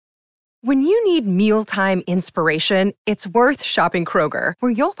When you need mealtime inspiration, it's worth shopping Kroger,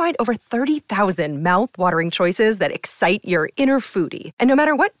 where you'll find over 30,000 mouth-watering choices that excite your inner foodie. And no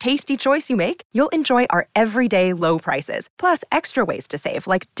matter what tasty choice you make, you'll enjoy our everyday low prices, plus extra ways to save,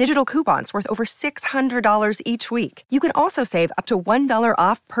 like digital coupons worth over $600 each week. You can also save up to $1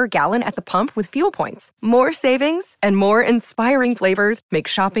 off per gallon at the pump with fuel points. More savings and more inspiring flavors make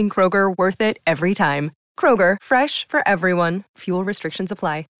shopping Kroger worth it every time. Kroger, fresh for everyone. Fuel restrictions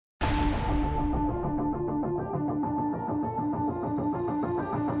apply.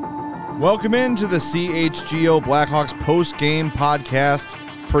 Welcome into the CHGO Blackhawks post-game podcast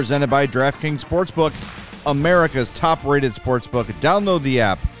presented by DraftKings Sportsbook, America's top-rated sportsbook. Download the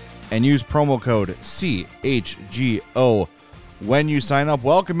app and use promo code CHGO when you sign up.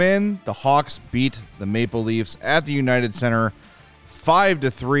 Welcome in. The Hawks beat the Maple Leafs at the United Center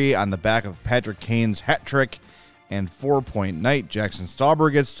 5-3 on the back of Patrick Kane's hat trick and 4-point night. Jackson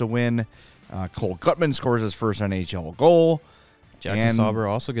Stauber gets to win. Cole Guttman scores his first NHL goal. Jackson Stauber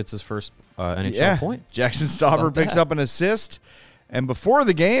also gets his first NHL point. Jackson Stauber picks up an assist. And before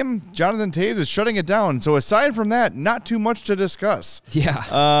the game, Jonathan Toews is shutting it down. So aside from that, not too much to discuss.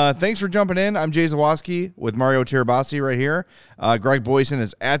 Yeah. Thanks for jumping in. I'm Jay Zawoski with Mario Tirabassi right here. Greg Boysen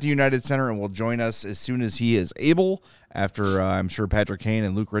is at the United Center and will join us as soon as he is able after, I'm sure, Patrick Kane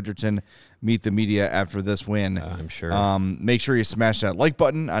and Luke Richardson meet the media after this win. I'm sure. Make sure you smash that like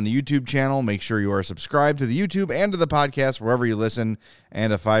button on the YouTube channel. Make sure you are subscribed to the YouTube and to the podcast wherever you listen.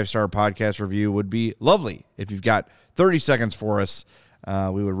 And a 5-star podcast review would be lovely. If you've got 30 seconds for us,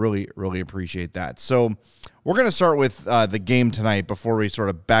 we would really, really appreciate that. So we're going to start with the game tonight before we sort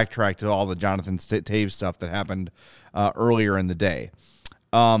of backtrack to all the Jonathan Toews stuff that happened earlier in the day.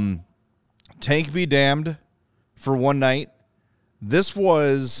 Tank be damned for one night. This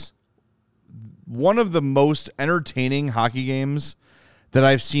was one of the most entertaining hockey games that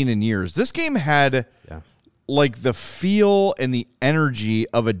I've seen in years. This game had like the feel and the energy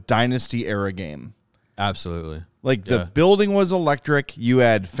of a dynasty era game. Absolutely. Like the building was electric. You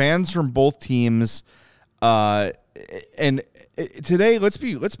had fans from both teams. And today, let's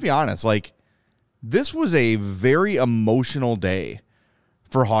be honest, like this was a very emotional day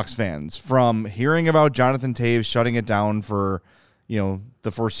for Hawks fans, from hearing about Jonathan Toews shutting it down for,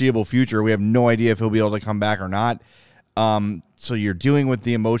 the foreseeable future. We have no idea if he'll be able to come back or not. So you're dealing with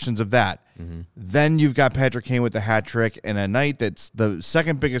the emotions of that. Mm-hmm. Then you've got Patrick Kane with the hat trick and a night that's the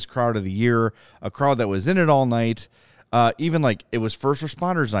second biggest crowd of the year, a crowd that was in it all night. Even like it was first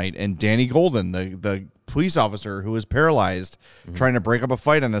responders night, and Danny Golden, the police officer who was paralyzed trying to break up a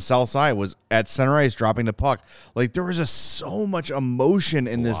fight on the south side, was at center ice dropping the puck. Like there was just so much emotion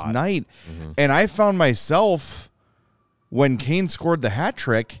in this night. Mm-hmm. And I found myself, when Kane scored the hat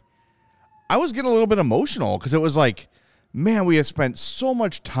trick, I was getting a little bit emotional because it was like, man, we have spent so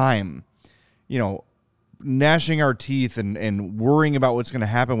much time, gnashing our teeth and worrying about what's going to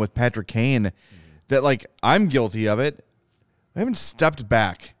happen with Patrick Kane, that like I'm guilty of it. I haven't stepped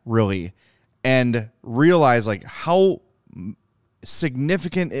back really and realized like how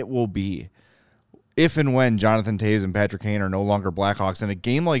significant it will be if and when Jonathan Toews and Patrick Kane are no longer Blackhawks. And a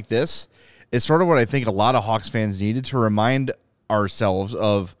game like this is sort of what I think a lot of Hawks fans needed to remind ourselves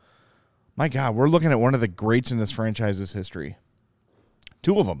of, my God, we're looking at one of the greats in this franchise's history.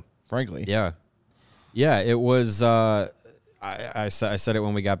 Two of them, frankly. Yeah. Yeah, it was I said it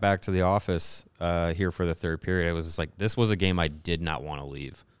when we got back to the office here for the third period. It was just like, this was a game I did not want to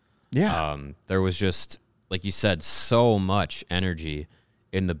leave. Yeah. There was just, like you said, so much energy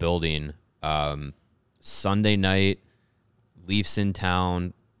in the building. Sunday night, Leafs in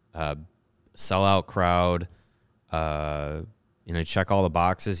town, sellout crowd. Check all the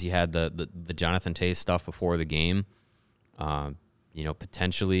boxes. You had the Jonathan Toews stuff before the game.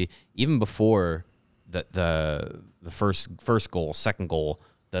 Potentially even before the first goal, second goal,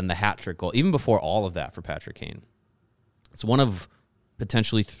 then the hat trick goal, even before all of that for Patrick Kane. It's one of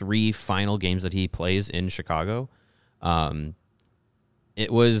potentially 3 final games that he plays in Chicago.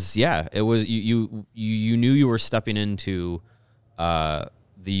 It was you knew you were stepping into the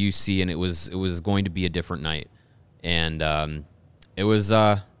UC, and it was going to be a different night. And it was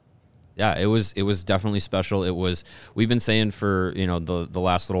definitely special. We've been saying for the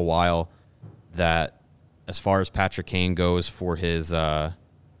last little while that as far as Patrick Kane goes, for his for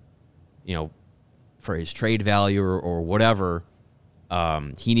his trade value or whatever,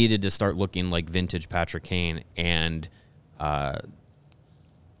 he needed to start looking like vintage Patrick Kane, and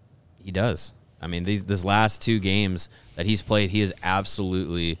he does. I mean, these last 2 games that he's played, he has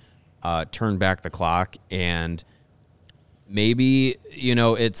absolutely turned back the clock. And maybe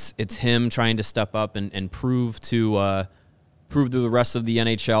it's him trying to step up and prove to the rest of the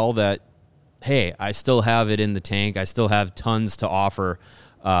NHL that hey, I still have it in the tank. I still have tons to offer.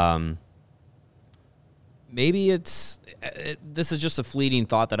 Maybe this is just a fleeting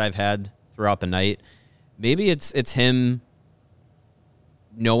thought that I've had throughout the night. Maybe it's him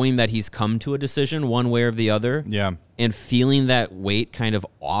knowing that he's come to a decision one way or the other. Yeah. And feeling that weight kind of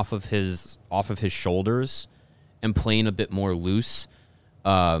off of his shoulders and playing a bit more loose.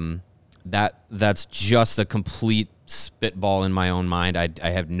 That's just a complete spitball in my own mind. I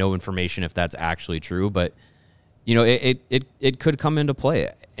have no information if that's actually true, but it could come into play.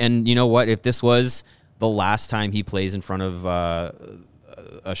 And you know what? If this was the last time he plays in front of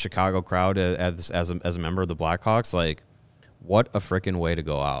a Chicago crowd as a member of the Blackhawks, like, what a freaking way to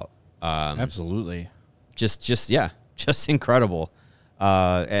go out. Absolutely. Just incredible.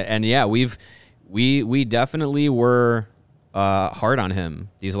 And yeah, we definitely were hard on him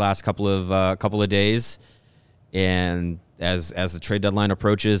these last couple of days. And as the trade deadline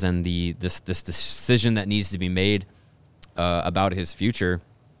approaches and this decision that needs to be made about his future,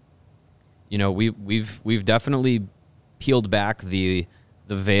 we've definitely peeled back the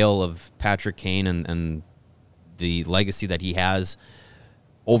veil of Patrick Kane and the legacy that he has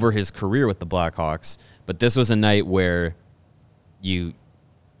over his career with the Blackhawks. But this was a night where you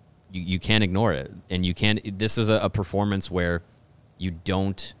can't ignore it, and you can't. This is a performance where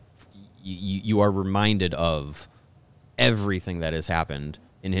you are reminded of everything that has happened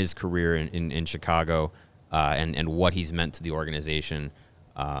in his career in Chicago, and what he's meant to the organization.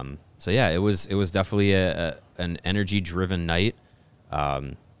 So yeah, it was definitely an energy-driven night.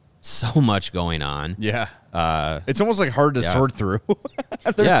 So much going on. Yeah. It's almost like hard to sort through.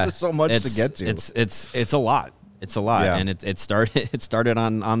 There's just so much to get to. It's a lot. It's a lot. Yeah. And it started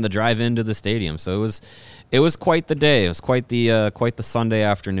on the drive into the stadium. So it was quite the day. It was quite the Sunday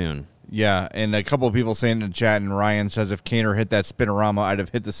afternoon. Yeah, and a couple of people saying in the chat, and Ryan says if Kaner hit that spinorama, I'd have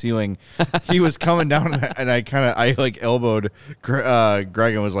hit the ceiling. He was coming down, and I elbowed Greg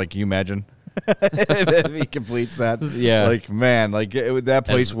and was like, "Can you imagine if he completes that?" Yeah, like, man, like that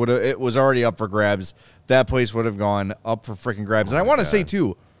place would have. It was already up for grabs. That place would have gone up for freaking grabs. And I want to say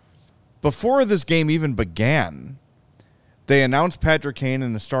too, before this game even began, they announced Patrick Kane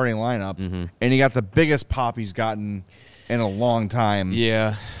in the starting lineup, and he got the biggest pop he's gotten in a long time.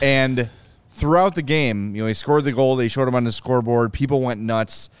 Yeah. And throughout the game, he scored the goal. They showed him on the scoreboard. People went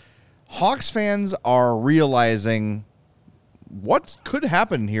nuts. Hawks fans are realizing what could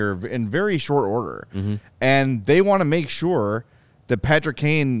happen here in very short order. And they want to make sure that Patrick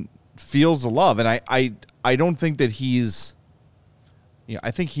Kane feels the love. And I don't think that he's...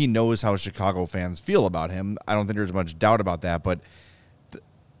 I think he knows how Chicago fans feel about him. I don't think there's much doubt about that. But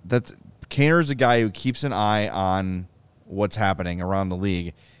Kaner's a guy who keeps an eye on what's happening around the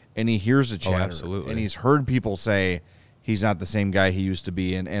league, and he hears the chatter. Absolutely. And he's heard people say he's not the same guy he used to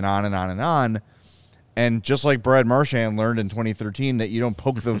be, and on and on and on. And just like Brad Marchand learned in 2013 that you don't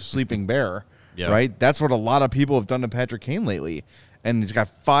poke the sleeping bear, right? That's what a lot of people have done to Patrick Kane lately. And he's got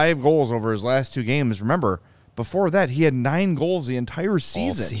 5 goals over his last 2 games. Remember, before that, he had 9 goals the entire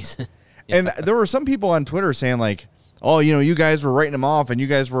season. All season. And there were some people on Twitter saying, like, oh, you guys were writing him off, and you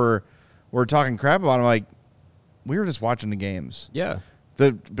guys were talking crap about him. Like, we were just watching the games. Yeah.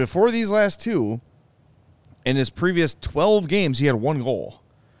 Before these last 2, in his previous 12 games, he had 1 goal.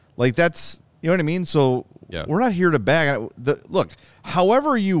 Like, that's, you know what I mean? So we're not here to bag. Look,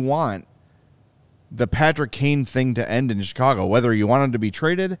 however you want the Patrick Kane thing to end in Chicago, whether you want him to be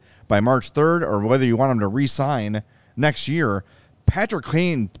traded by March 3rd or whether you want him to re-sign next year, Patrick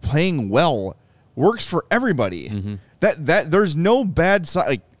Kane playing well works for everybody. That there's no bad side.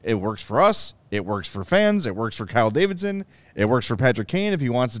 Like, it works for us. It works for fans. It works for Kyle Davidson. It works for Patrick Kane if he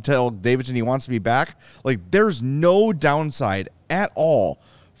wants to tell Davidson he wants to be back. Like, there's no downside at all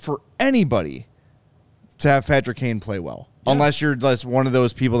for anybody to have Patrick Kane play well. Yeah. Unless you're just one of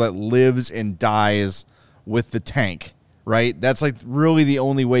those people that lives and dies with the tank, right? That's like really the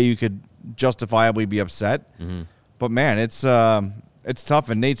only way you could justifiably be upset. But man, it's tough.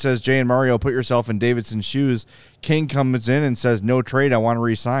 And Nate says, Jay and Mario, put yourself in Davidson's shoes. King comes in and says, no trade, I want to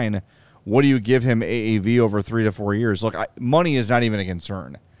re-sign. What do you give him AAV over 3 to 4 years? Look, money is not even a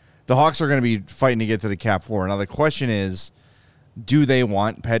concern. The Hawks are going to be fighting to get to the cap floor. Now, the question is, do they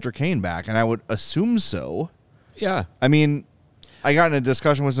want Patrick Kane back? And I would assume so. Yeah. I mean, I got in a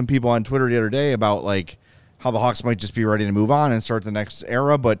discussion with some people on Twitter the other day about, like, how the Hawks might just be ready to move on and start the next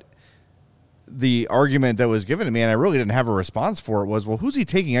era. But the argument that was given to me, and I really didn't have a response for it, was, well, who's he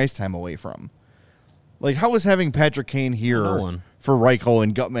taking ice time away from? Like, how is having Patrick Kane here for Reichel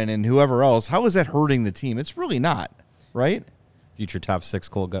and Gutman and whoever else, how is that hurting the team? It's really not, right? If future top 6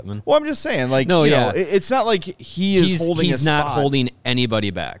 Cole Gutman. Well, I'm just saying, like, No, you yeah. know, it's not like he's holding he's a not spot. holding anybody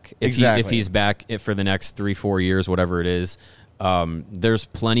back. If he's back for the next 3-4 years, whatever it is, there's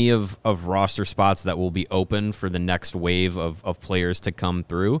plenty of roster spots that will be open for the next wave of players to come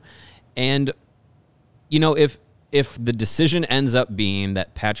through. And, you know, if the decision ends up being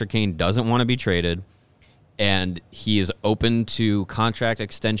that Patrick Kane doesn't want to be traded and he is open to contract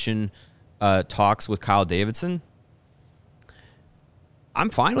extension talks with Kyle Davidson, I'm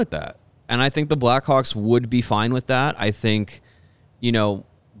fine with that. And I think the Blackhawks would be fine with that. I think, you know,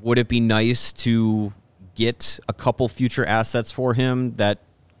 would it be nice to get a couple future assets for him that,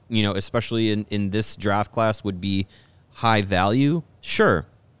 you know, especially in this draft class would be high value? Sure.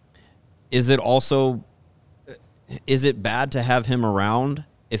 Is it bad to have him around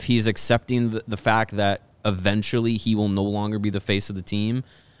if he's accepting the fact that eventually he will no longer be the face of the team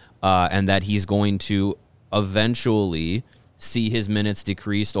and that he's going to eventually see his minutes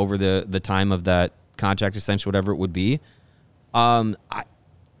decreased over the time of that contract extension, whatever it would be?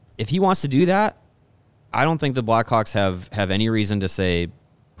 If he wants to do that, I don't think the Blackhawks have any reason to say,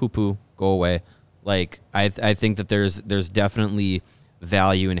 poo-poo, go away. Like, I think that there's definitely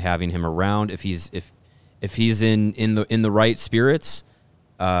value in having him around if he's in the right spirits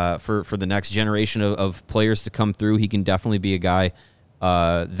for the next generation of players to come through. He can definitely be a guy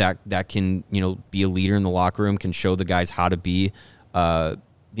that can, you know, be a leader in the locker room, can show the guys how to be how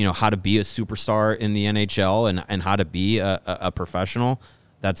to be a superstar in the NHL and how to be a professional.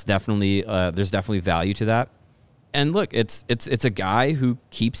 That's definitely there's definitely value to that. And look, it's a guy who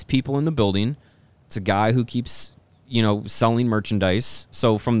keeps people in the building. It's a guy who keeps, you know, selling merchandise.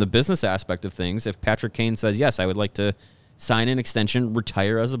 So from the business aspect of things, if Patrick Kane says, yes, I would like to sign an extension,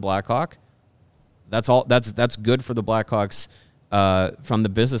 retire as a Blackhawk, that's good for the Blackhawks from the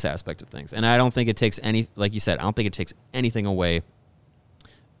business aspect of things. And I don't think it takes like you said, I don't think it takes anything away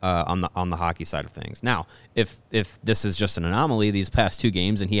on the hockey side of things. Now, if this is just an anomaly, these past 2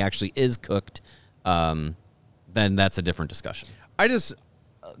 games, and he actually is cooked, then that's a different discussion. I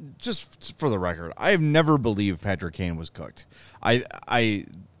just for the record, I have never believed Patrick Kane was cooked.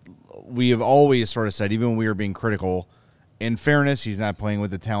 We have always sort of said, even when we were being critical, in fairness, he's not playing with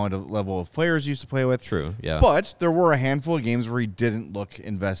the talent level of players he used to play with. True, yeah. But there were a handful of games where he didn't look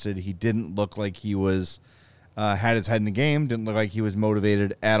invested. He didn't look like he was had his head in the game. Didn't look like he was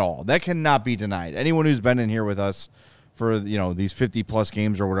motivated at all. That cannot be denied. Anyone who's been in here with us for, you know, these 50-plus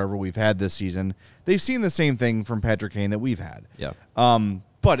games or whatever we've had this season, they've seen the same thing from Patrick Kane that we've had. Yeah.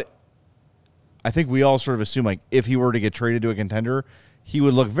 But I think we all sort of assume, like, if he were to get traded to a contender, he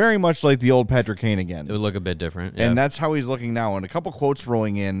would look very much like the old Patrick Kane again. It would look a bit different. Yeah. And that's how he's looking now. And a couple quotes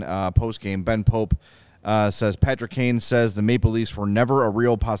rolling in post-game. Ben Pope says, Patrick Kane says the Maple Leafs were never a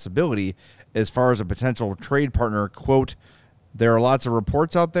real possibility as far as a potential trade partner. Quote, there are lots of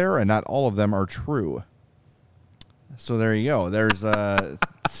reports out there, and not all of them are true. So there you go. There's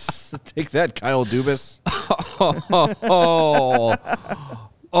take that, Kyle Dubas.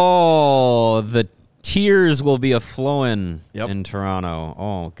 Oh, the tears will be a-flowing in Toronto.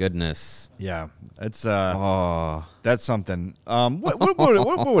 Oh, goodness. Yeah, it's that's something. What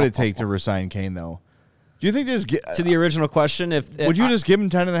would it take to resign Kane, though? Do you think to the original question, would you just give him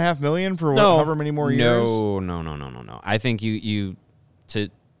 $10.5 million for however many more years? No. I think you to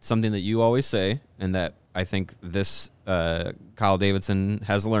something that you always say, and that I think this Kyle Davidson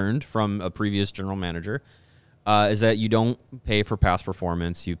has learned from a previous general manager, is that you don't pay for past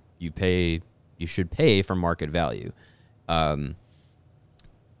performance. You should pay for market value.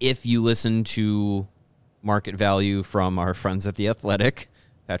 If you listen to market value from our friends at The Athletic,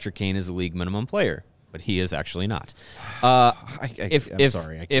 Patrick Kane is a league minimum player, but he is actually not.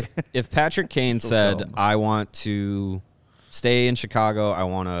 If Patrick Kane said, dumb. I want to stay in Chicago, I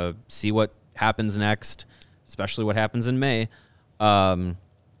want to see what happens next, especially what happens in May, I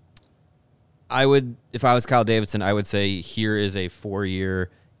would, if I was Kyle Davidson, I would say here is a 4-year,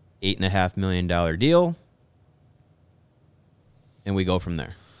 $8.5 million deal, and we go from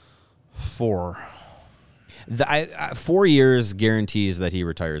there. 4 years guarantees that he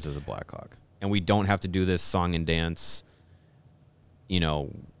retires as a Blackhawk, and we don't have to do this song and dance,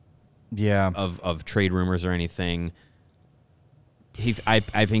 of trade rumors or anything.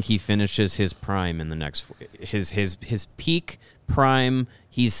 I think he finishes his prime in the next his peak prime.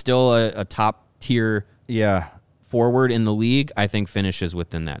 He's still a top tier forward in the league. I think finishes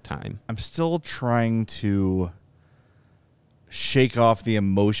within that time. I'm still trying to shake off the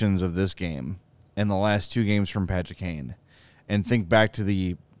emotions of this game and the last 2 games from Patrick Kane and think back to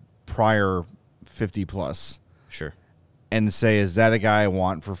the prior 50 plus. Sure. And say, is that a guy I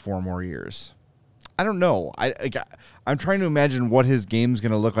want for 4 more years? I don't know. I'm trying to imagine what his game's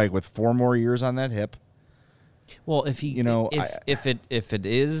going to look like with 4 more years on that hip. Well, if he, if it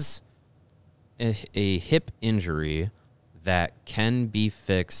is a hip injury that can be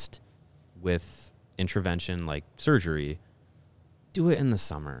fixed with intervention like surgery, do it in the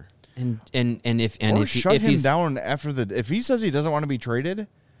summer. And if shut him he's down if he says he doesn't want to be traded,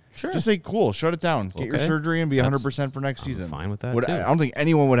 sure, just say cool, shut it down, get your surgery, and be 100% for next season. Fine with that. I don't think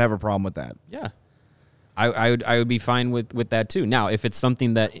anyone would have a problem with that. Yeah, I would be fine with that too. Now, if it's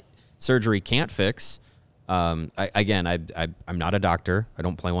something that surgery can't fix, I'm not a doctor. I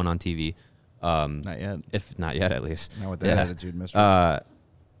don't play one on TV. Not yet. If not yet, at least. Not with that attitude, Mister.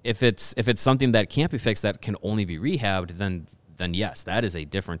 If it's something that can't be fixed, that can only be rehabbed, then yes, that is a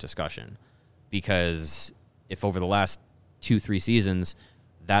different discussion. Because if over the last 2-3 seasons,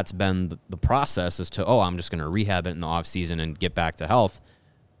 that's been the process as to, I'm just going to rehab it in the off season and get back to health,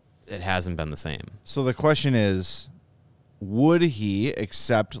 it hasn't been the same. So the question is, would he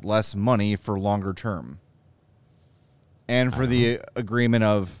accept less money for longer term? And for the agreement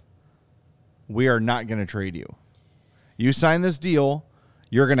of, we are not going to trade you. You sign this deal,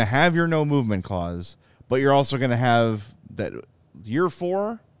 you're going to have your no movement clause, but you're also going to have that year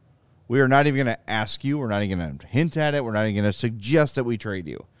 4, we are not even going to ask you, we're not even going to hint at it, we're not even going to suggest that we trade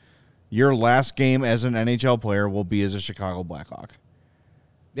you. Your last game as an NHL player will be as a Chicago Blackhawk.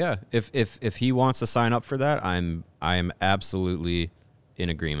 Yeah, if he wants to sign up for that, I am absolutely in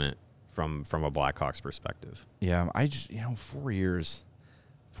agreement from a Blackhawks perspective. Yeah, I just 4 years.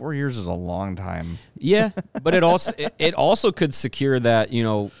 4 years is a long time. Yeah, but it also could secure that,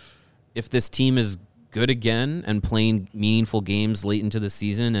 if this team is good again and playing meaningful games late into the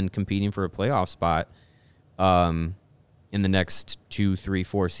season and competing for a playoff spot in the next 2, 3,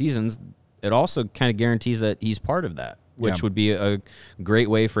 4 seasons, it also kind of guarantees that he's part of that, which would be a great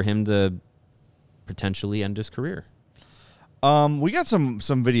way for him to potentially end his career. We got some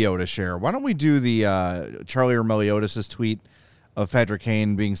video to share. Why don't we do the Charlie Meliodas' tweet of Patrick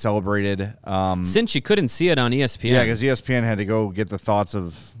Kane being celebrated? Since you couldn't see it on ESPN. Yeah, because ESPN had to go get the thoughts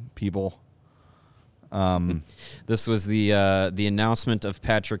of people. This was the announcement of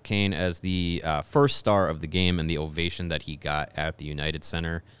Patrick Kane as the first star of the game and the ovation that he got at the United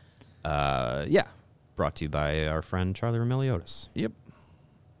Center. Brought to you by our friend Charlie Meliodas. Yep.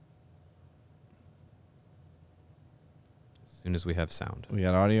 As soon as we have sound. We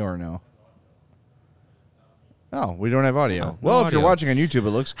got audio or no? No, we don't have audio. No if audio. You're watching on YouTube,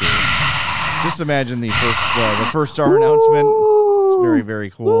 it looks good. Just imagine the first star announcement. It's very,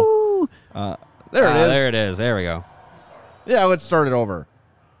 very cool. There it is. There it is. There we go. Yeah, let's start it over.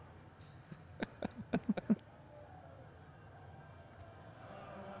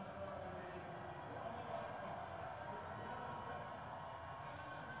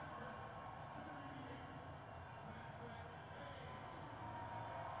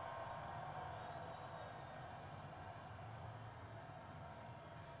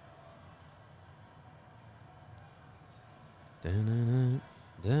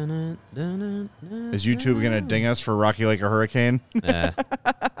 Is YouTube going to ding us for Rocky Like a Hurricane?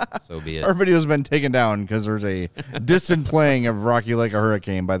 So be it. Our video's been taken down because there's a distant playing of Rocky Like a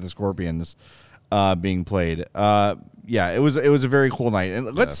Hurricane by the Scorpions being played. It was a very cool night.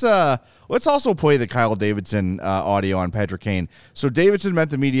 And let's also play the Kyle Davidson audio on Patrick Kane. So Davidson met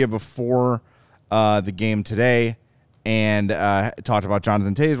the media before the game today and talked about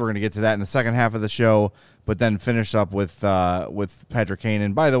Jonathan Toews. We're going to get to that in the second half of the show, but then finish up with Patrick Kane.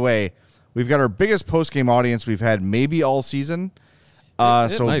 And by the way, we've got our biggest post-game audience we've had maybe all season.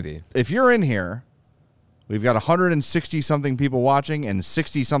 It might be. If you're in here, we've got 160-something people watching and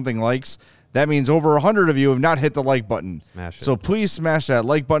 60-something likes. That means over 100 of you have not hit the like button. Smash it. So please smash that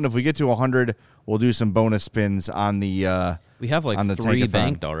like button. If we get to 100, we'll do some bonus spins on the We have on the 3 tankathon.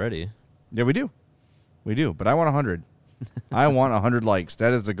 banked already. Yeah, we do. We do. But I want 100. I want 100 likes.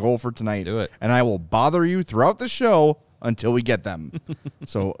 That is the goal for tonight. Do it. And I will bother you throughout the show until we get them.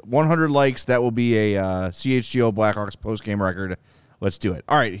 So 100 likes, that will be a CHGO Blackhawks post-game record. Let's do it.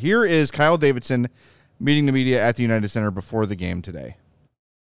 All right, here is Kyle Davidson meeting the media at the United Center before the game today.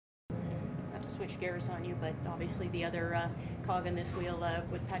 Not to switch gears on you, but obviously the other cog in this wheel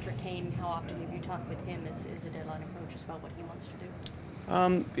with Patrick Kane, how often have you talked with him as the deadline approaches about what he wants to do?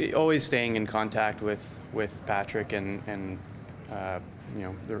 Always staying in contact with Patrick and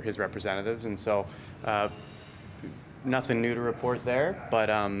his representatives, and so nothing new to report there, but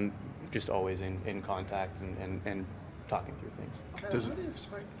just always in contact and talking through things. How do you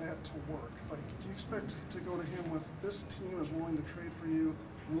expect that to work? Like, do you expect to go to him with, this team is willing to trade for you,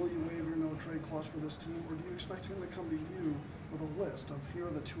 will you waive your no no-trade clause for this team, or do you expect him to come to you with a list of here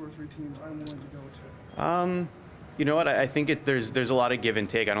are the 2 or 3 teams I'm willing to go to? You know what? I think there's a lot of give and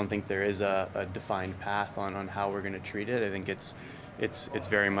take. I don't think there is a defined path on how we're going to treat it. I think it's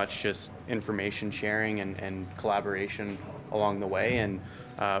very much just information sharing and collaboration along the way, and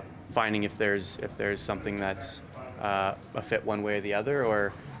finding if there's something that's a fit one way or the other,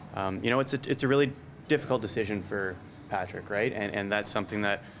 or it's a really difficult decision for Patrick, right? And that's something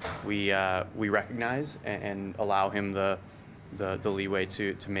that we recognize and allow him the leeway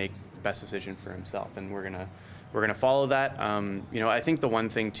to make the best decision for himself, and we're gonna follow that. I think the one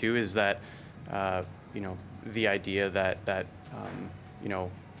thing too is that the idea that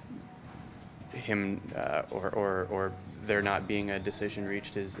him or there not being a decision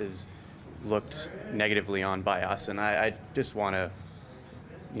reached is looked negatively on by us, and I just want to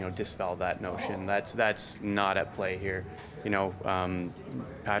dispel that notion. That's not at play here.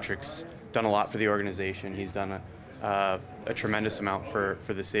 Patrick's done a lot for the organization. He's done a tremendous amount for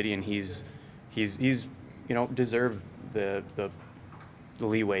the city, and he's deserved the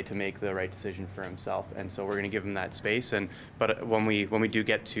leeway to make the right decision for himself. And so we're going to give him that space. But when we do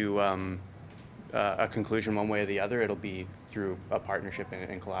get to a conclusion one way or the other, it'll be through a partnership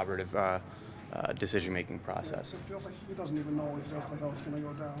and collaborative decision-making process. It feels like he doesn't even know exactly how it's going to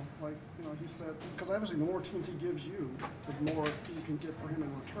go down. Like, he said, because obviously the more teams he gives you, the more you can get for him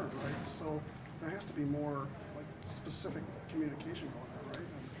in return, right? So there has to be more specific communication going on, right?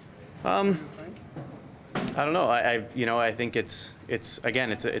 What do you think? I don't know. I think it's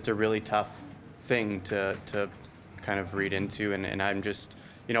a really tough thing to kind of read into, and I'm just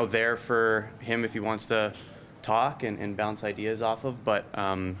there for him if he wants to talk and bounce ideas off of, but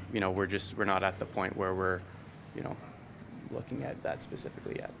we're not at the point where we're looking at that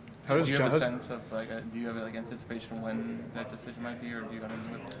specifically yet. Do you have a sense of do you have anticipation when that decision might be, or do you want to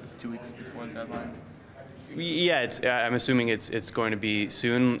with 2 weeks before the deadline? Yeah, I'm assuming it's going to be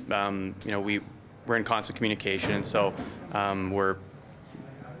soon. We're in constant communication, and so we're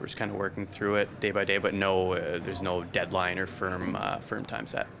just kind of working through it day by day. But no, there's no deadline or firm time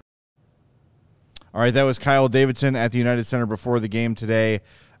set. All right, that was Kyle Davidson at the United Center before the game today.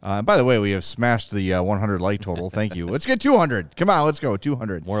 By the way, we have smashed the 100 like total. Thank you. Let's get 200. Come on, let's go.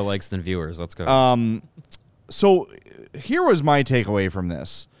 200. More likes than viewers. Let's go. So here was my takeaway from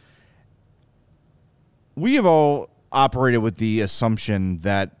this. We have all operated with the assumption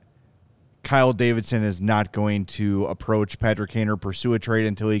that Kyle Davidson is not going to approach Patrick Kane or pursue a trade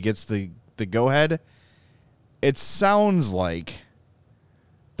until he gets the go-ahead. It sounds like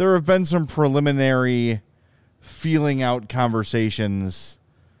there have been some preliminary feeling out conversations.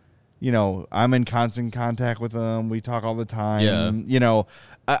 I'm in constant contact with him. We talk all the time. Yeah.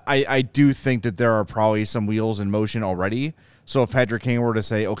 I do think that there are probably some wheels in motion already. So if Patrick Kane were to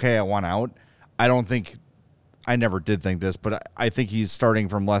say, okay, I want out, I never did think this, but I think he's starting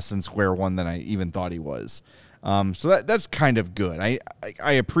from less than square one than I even thought he was. So that's kind of good.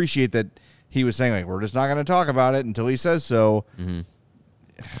 I appreciate that he was saying, we're just not going to talk about it until he says so. Mm-hmm.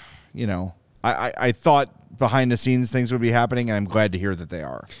 I thought behind the scenes things would be happening, and I'm glad to hear that they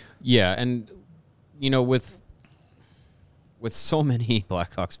are. Yeah, and with so many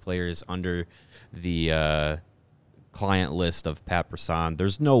Blackhawks players under the client list of Pat Brisson,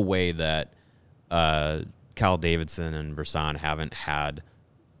 there's no way that Kyle Davidson and Brisson haven't had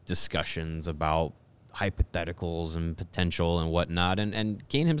discussions about hypotheticals and potential and whatnot. And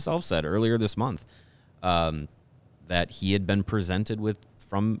Kane himself said earlier this month that he had been presented with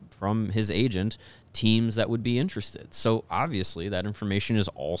from his agent teams that would be interested. So obviously that information is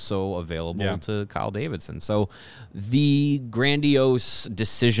also available to Kyle Davidson. So the grandiose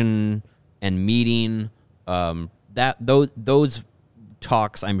decision and meeting, those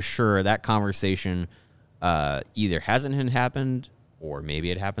talks, I'm sure that conversation either hasn't happened or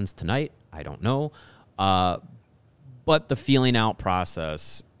maybe it happens tonight. I don't know. But the feeling out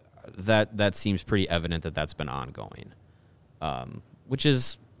process, that seems pretty evident that that's been ongoing.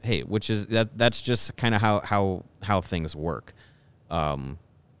 That's just kind of how things work. But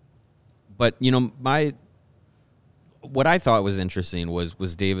what I thought was interesting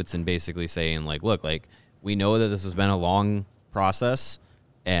was Davidson basically saying look, we know that this has been a long process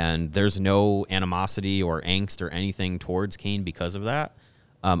and there's no animosity or angst or anything towards Kane because of that.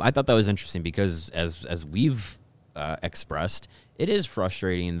 I thought that was interesting because as we've expressed, it is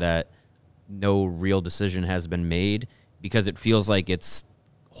frustrating that no real decision has been made because it feels like it's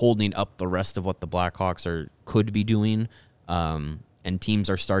holding up the rest of what the Blackhawks could be doing, and teams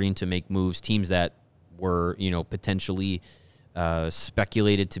are starting to make moves. Teams that were potentially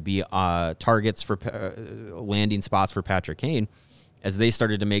speculated to be targets for landing spots for Patrick Kane as they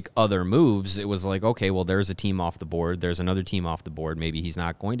started to make other moves, it was like, okay, well, there's a team off the board. There's another team off the board. Maybe he's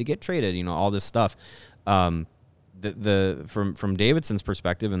not going to get traded, all this stuff. From Davidson's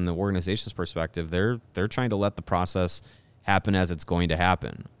perspective and the organization's perspective, they're trying to let the process happen as it's going to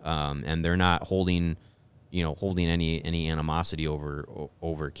happen. And they're not holding any animosity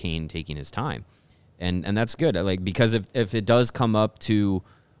over Kane taking his time. And that's good. Because if it does come up to,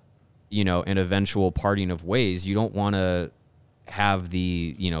 an eventual parting of ways, you don't want to have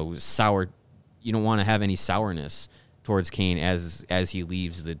the, sour, you don't want to have any sourness towards Kane as he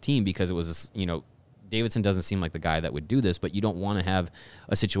leaves the team, because it was, Davidson doesn't seem like the guy that would do this, but you don't want to have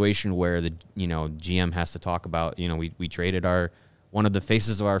a situation where the, GM has to talk about, we traded one of the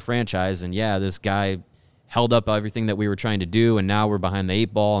faces of our franchise, and this guy held up everything that we were trying to do, and now we're behind the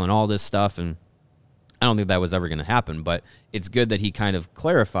 8 ball and all this stuff. And I don't think that was ever going to happen, but it's good that he kind of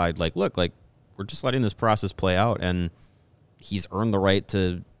clarified, look, we're just letting this process play out, and he's earned the right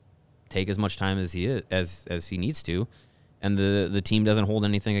to take as much time as he needs to, and the team doesn't hold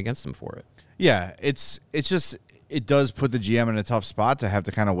anything against him for it. Yeah, it's just, it does put the GM in a tough spot to have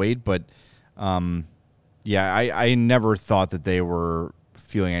to kind of wait, but I never thought that they were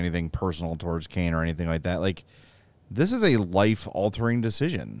feeling anything personal towards Kane or anything like that. This is a life-altering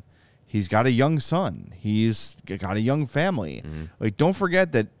decision. He's got a young son. He's got a young family. Mm-hmm. Don't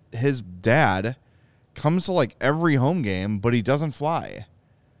forget that his dad comes to every home game, but he doesn't fly.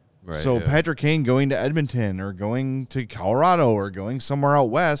 Right, so Patrick Kane going to Edmonton or going to Colorado or going somewhere out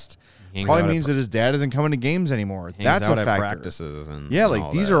west probably means that his dad isn't coming to games anymore. That's a factor. Practices and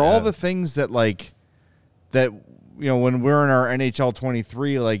these are all the things that when we're in our NHL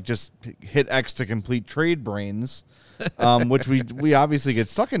 23, just hit X to complete trade brains, which we obviously get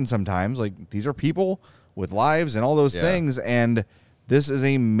stuck in sometimes. These are people with lives and all those things, and this is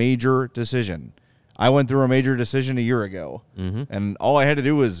a major decision. I went through a major decision a year ago, and all I had to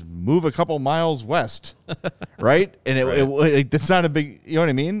do was move a couple miles west, right? And it's not a big, you know what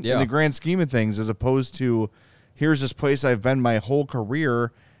I mean? Yeah. In the grand scheme of things, as opposed to, here's this place I've been my whole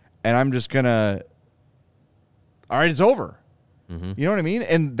career, and I'm just going to, all right, it's over. Mm-hmm. You know what I mean?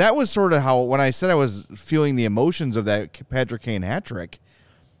 And that was sort of how, when I said I was feeling the emotions of that Patrick Kane hat trick,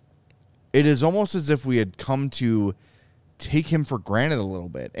 it is almost as if we had come to take him for granted a little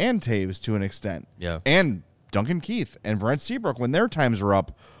bit, and Taves to an extent. Yeah. And Duncan Keith and Brent Seabrook, when their times were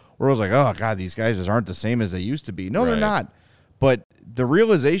up, where it was like, oh, God, these guys aren't the same as they used to be. No, they're not. But the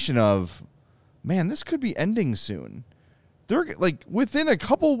realization of, man, this could be ending soon. They're within a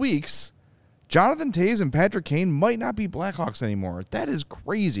couple weeks, Jonathan Taves and Patrick Kane might not be Blackhawks anymore. That is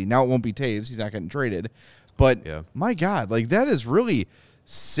crazy. Now it won't be Taves. He's not getting traded. But, my God, that is really,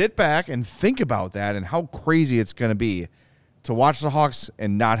 sit back and think about that and how crazy it's going to be to watch the Hawks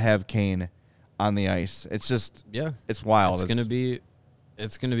and not have Kane on the ice. It's just, it's wild. It's going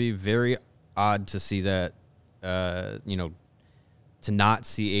to be very odd to see that, to not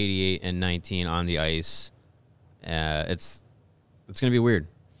see 88 and 19 on the ice. It's going to be weird.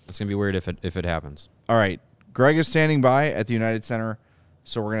 It's going to be weird if it happens. All right. Greg is standing by at the United Center,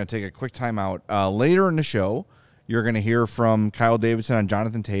 so we're going to take a quick timeout. Later in the show, you're going to hear from Kyle Davidson on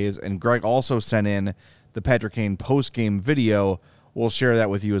Jonathan Taves, and Greg also sent in the Patrick Kane post-game video. We'll share that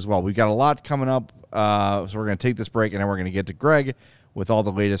with you as well. We've got a lot coming up, so we're going to take this break, and then we're going to get to Greg with all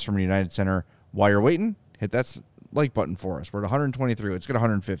the latest from the United Center. While you're waiting, hit that like button for us. We're at 123. Let's get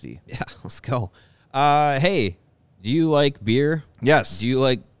 150. Yeah, let's go. Hey, do you like beer? Yes. Do you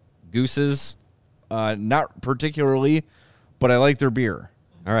like Goose's? Not particularly, but I like their beer.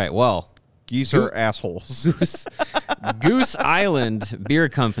 All right, well. Geese are assholes. Goose Island Beer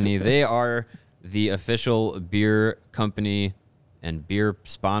Company. They are the official beer company and beer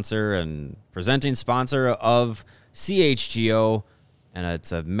sponsor and presenting sponsor of CHGO, and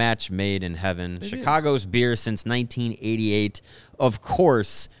it's a match made in heaven. Chicago's beer since 1988. Of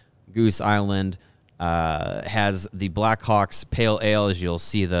course, Goose Island has the Blackhawks Pale Ale, as you'll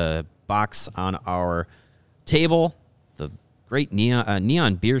see the box on our table. The great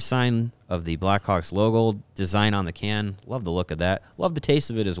neon beer sign of the Blackhawks logo design on the can. Love the look of that. Love the taste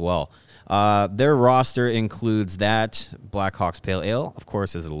of it as well. Their roster includes that Blackhawks Pale Ale, of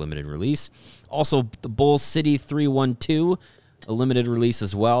course, is a limited release. Also, the Bull City 312, a limited release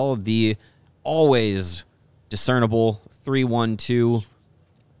as well. The always discernible 312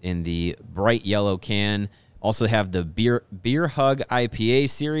 in the bright yellow can. Also have the Beer Hug IPA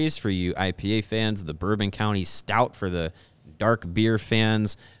series for you IPA fans. The Bourbon County Stout for the dark beer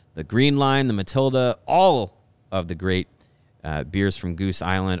fans. The Green Line, the Matilda, all of the great beers from Goose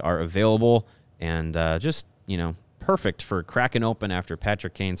Island are available, and just, perfect for cracking open after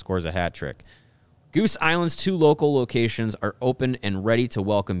Patrick Kane scores a hat trick. Goose Island's 2 local locations are open and ready to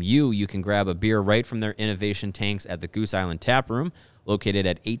welcome you. You can grab a beer right from their innovation tanks at the Goose Island Tap Room, located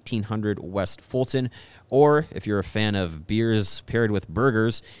at 1800 West Fulton. Or if you're a fan of beers paired with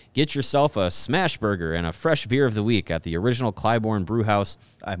burgers, get yourself a smash burger and a fresh beer of the week at the original Clybourne Brewhouse,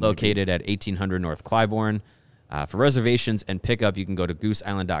 located at 1800 North Clybourne. For reservations and pickup, you can go to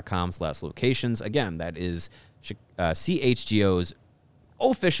gooseisland.com/locations. Again, that is CHGO's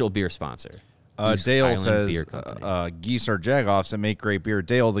official beer sponsor. Dale Island says Beer Company. geese are jagoffs that make great beer.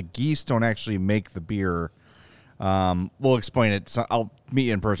 Dale, the geese don't actually make the beer. We'll explain it. So I'll meet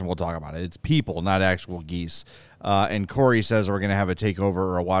you in person. We'll talk about it. It's people, not actual geese. And Corey says we're going to have a takeover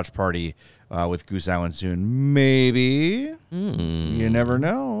or a watch party with Goose Island soon. Maybe. You never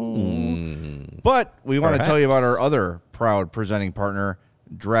know. But we want to tell you about our other proud presenting partner,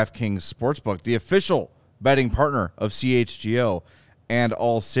 DraftKings Sportsbook, the official betting partner of CHGO and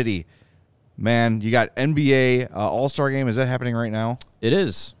All City. Man, you got NBA All-Star Game. Is that happening right now? It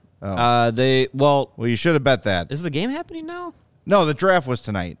is. Oh. Well, you should have bet that. Is the game happening now? No, the draft was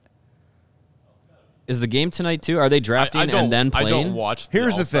tonight. Is the game tonight too? Are they drafting and then playing? I don't watch the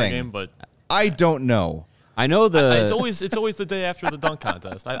Here's the All-Star thing. game, but I don't know. I know it's always the day after the dunk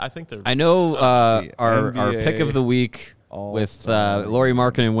contest. I think they're. I know our NBA pick of the week with Laurie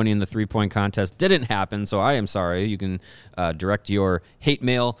Markkinen winning the 3-point contest didn't happen, so I am sorry. You can direct your hate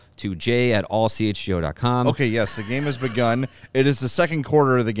mail to j@allchgo.com. Okay, yes, the game has begun. It is the second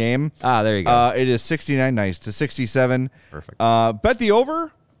quarter of the game. There you go. It is 69 nice to 67. Perfect. Bet the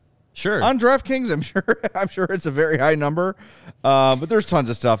over. Sure. On DraftKings, I'm sure it's a very high number. But there's tons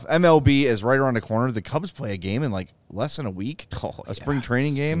of stuff. MLB is right around the corner. The Cubs play a game in like less than a week. A spring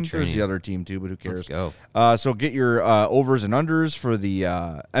training game. There's the other team too, but who cares? Let's go. So get your overs and unders for the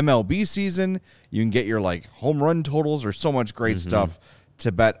MLB season. You can get your like home run totals. There's so much great stuff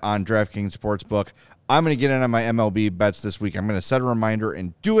to bet on DraftKings Sportsbook. I'm going to get in on my MLB bets this week. I'm going to set a reminder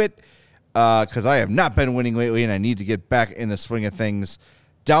and do it because I have not been winning lately, and I need to get back in the swing of things.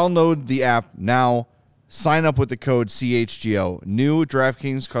 Download the app now. Sign up with the code CHGO. New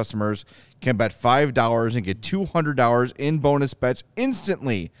DraftKings customers can bet $5 and get $200 in bonus bets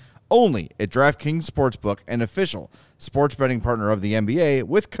instantly. Only at DraftKings Sportsbook, an official sports betting partner of the NBA,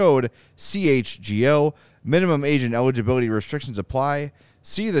 with code CHGO. Minimum age and eligibility restrictions apply.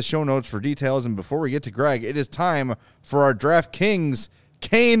 See the show notes for details. And before we get to Greg, it is time for our DraftKings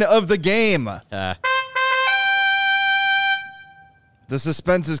Kane of the Game. The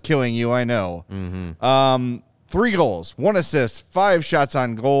suspense is killing you, I know. 3 goals, 1 assist, 5 shots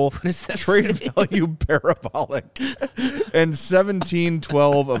on goal, trade value parabolic, and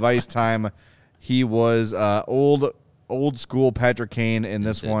 17-12 of ice time. He was old school Patrick Kane in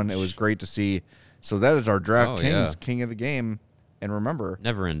this one. It was great to see. So that is our DraftKings King of the Game. And remember,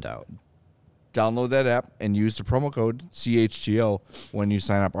 never in doubt. Download that app and use the promo code CHGO when you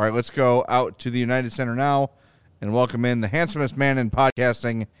sign up. All right, let's go out to the United Center now and welcome in the handsomest man in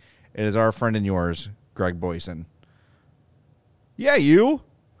podcasting. It is our friend and yours, Greg Boysen. Yeah, you.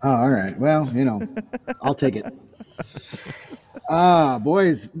 Oh, all right. Well, I'll take it.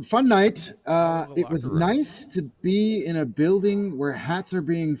 Boys, fun night. It was nice to be in a building where hats are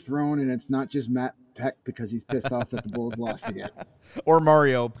being thrown and it's not just Matt Peck because he's pissed off that the Bulls lost again. Or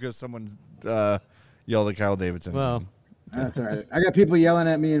Mario because someone's yelled at Kyle Davidson. Well, that's all right. I got people yelling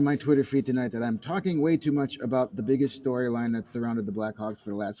at me in my Twitter feed tonight that I'm talking way too much about the biggest storyline that's surrounded the Blackhawks for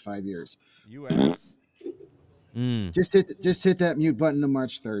the last 5 years. U.S. Just hit that mute button on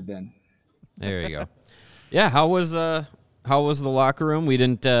March 3rd then. There you go. Yeah, how was the locker room? We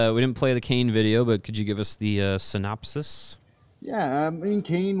didn't play the Kane video, but could you give us the synopsis? Yeah, I mean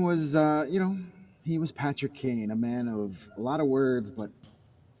Kane was he was Patrick Kane, a man of a lot of words, but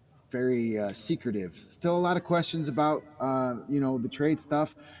very secretive. Still a lot of questions about the trade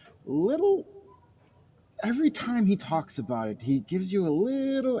stuff. Every time he talks about it, he gives you a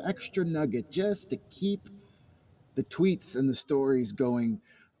little extra nugget just to keep the tweets and the stories going.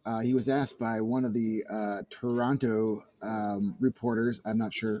 He was asked by one of the Toronto reporters, I'm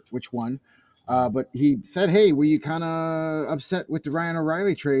not sure which one, but he said, hey, were you kind of upset with the Ryan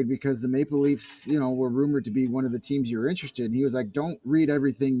O'Reilly trade because the Maple Leafs, were rumored to be one of the teams you were interested in? He was like, don't read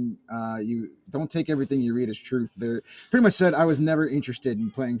everything, don't take everything you read as truth. They pretty much said I was never interested in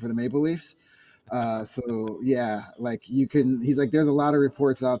playing for the Maple Leafs. So yeah, like he's like, there's a lot of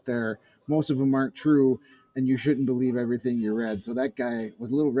reports out there. Most of them aren't true, and you shouldn't believe everything you read. So that guy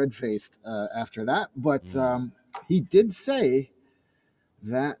was a little red-faced after that. But he did say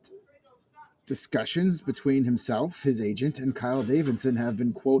that discussions between himself, his agent, and Kyle Davidson have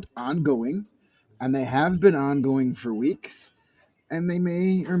been, quote, ongoing, and they have been ongoing for weeks. and they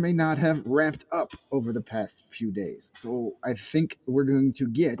may or may not have ramped up over the past few days. So I think we're going to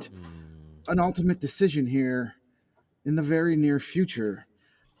get an ultimate decision here in the very near future.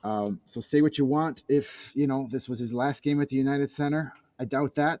 So say what you want. If, this was his last game at the United Center, I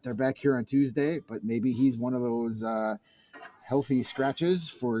doubt that. They're back here on Tuesday, but maybe he's one of those healthy scratches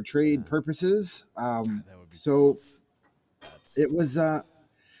for trade purposes. So it was an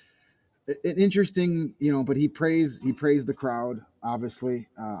interesting, but he praised the crowd, obviously,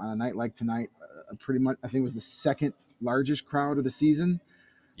 on a night like tonight. Pretty much, I think it was the second largest crowd of the season.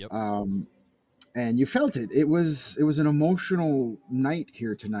 Yep. And you felt it. It was an emotional night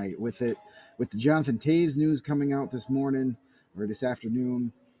here tonight with the Jonathan Toews news coming out this morning or this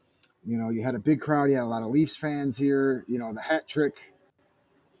afternoon. You had a big crowd. You had a lot of Leafs fans here. The hat trick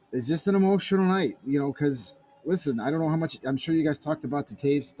is just an emotional night, because, listen, I don't know how much, I'm sure you guys talked about the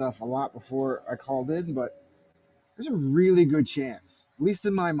Toews stuff a lot before I called in, but there's a really good chance, at least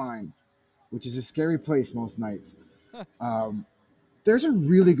in my mind, which is a scary place most nights. There's a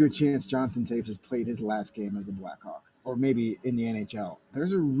really good chance Jonathan Toews has played his last game as a Blackhawk, or maybe in the NHL.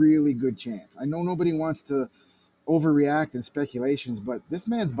 There's a really good chance. I know nobody wants to overreact in speculations, but this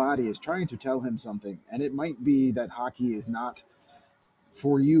man's body is trying to tell him something, and it might be that hockey is not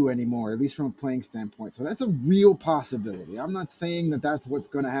for you anymore, at least from a playing standpoint. So that's a real possibility. I'm not saying that that's what's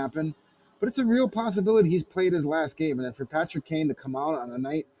going to happen, but it's a real possibility he's played his last game. And then for Patrick Kane to come out on a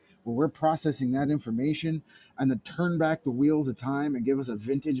night where we're processing that information and to turn back the wheels of time and give us a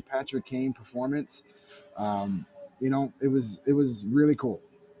vintage Patrick Kane performance, it was really cool.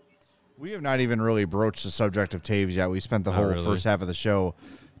 We have not even really broached the subject of Toews yet. We spent the whole first half of the show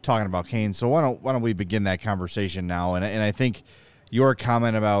talking about Kane. So why don't we begin that conversation now? And I think your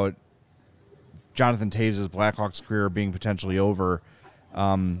comment about Jonathan Toews' Blackhawks career being potentially over,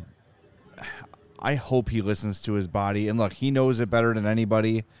 I hope he listens to his body. And look, he knows it better than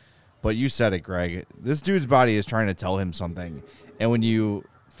anybody. But you said it, Greg. This dude's body is trying to tell him something. And when you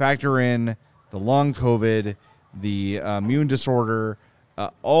factor in the long COVID, the immune disorder,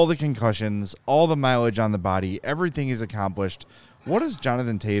 all the concussions, all the mileage on the body, everything he's accomplished, what does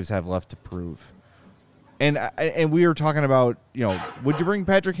Jonathan Toews have left to prove? And we were talking about, would you bring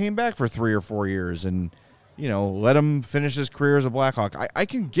Patrick Kane back for 3 or 4 years and, let him finish his career as a Blackhawk? I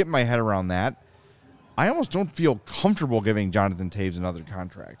can get my head around that. I almost don't feel comfortable giving Jonathan Toews another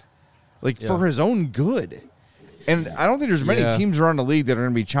contract. For his own good. And I don't think there's many teams around the league that are going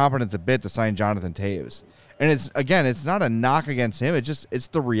to be chomping at the bit to sign Jonathan Toews. And it's not a knock against him. It's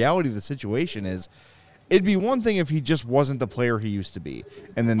the reality of the situation is it'd be one thing if he just wasn't the player he used to be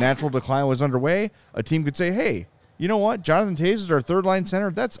and the natural decline was underway. A team could say, hey, you know what? Jonathan Toews is our third line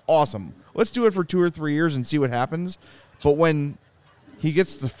center. That's awesome. Let's do it for 2 or 3 years and see what happens. But when he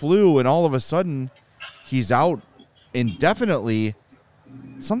gets the flu and all of a sudden he's out indefinitely,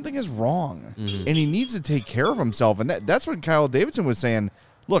 something is wrong, and he needs to take care of himself. And that's what Kyle Davidson was saying.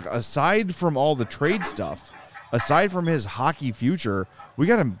 Look, aside from all the trade stuff, aside from his hockey future, we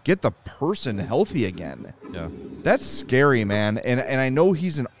got to get the person healthy again. Yeah, that's scary, man. And I know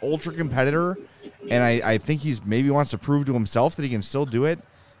he's an ultra competitor, and I think he's maybe wants to prove to himself that he can still do it.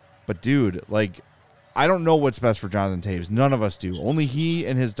 But dude, I don't know what's best for Jonathan Toews. None of us do. Only he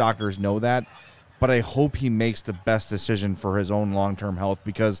and his doctors know that. But I hope he makes the best decision for his own long-term health,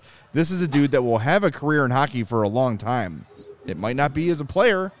 because this is a dude that will have a career in hockey for a long time. It might not be as a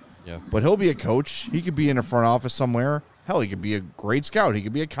player, but he'll be a coach. He could be in a front office somewhere. Hell, he could be a great scout. He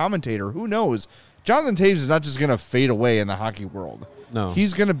could be a commentator. Who knows? Jonathan Toews is not just going to fade away in the hockey world. No.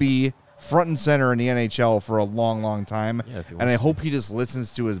 He's going to be front and center in the NHL for a long, long time, and I hope he just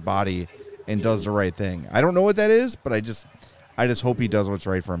listens to his body and does the right thing. I don't know what that is, but I just hope he does what's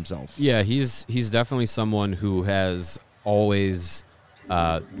right for himself. Yeah, he's definitely someone who has always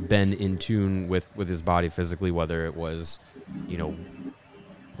been in tune with his body physically, whether it was,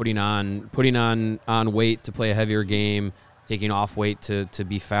 putting on weight to play a heavier game, taking off weight to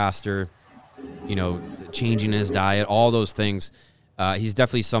be faster, changing his diet, all those things. He's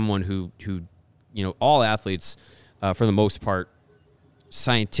definitely someone who all athletes, for the most part,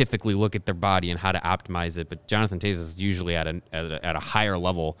 scientifically look at their body and how to optimize it, but Jonathan Toews is usually at a higher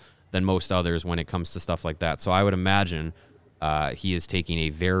level than most others when it comes to stuff like that. So I would imagine he is taking a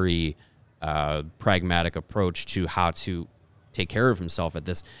very pragmatic approach to how to take care of himself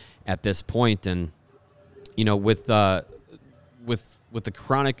at this point. And with the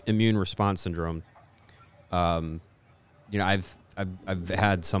chronic immune response syndrome, I've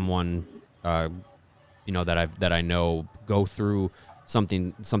had someone that I know go through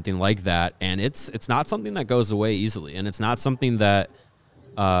something like that, and it's not something that goes away easily, and it's not something that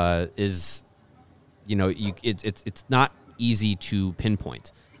is it's not easy to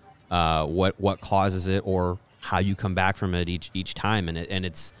pinpoint what causes it or how you come back from it each time, and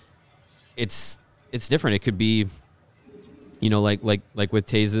it's different. It could be, like with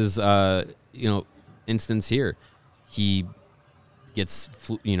Taze's instance here, he gets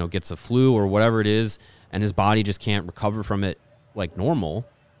a flu or whatever it is, and his body just can't recover from it like normal,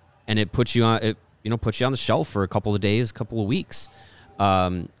 and it puts you on the shelf for a couple of days, couple of weeks,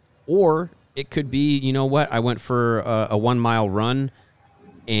 or it could be, I went for a 1 mile run,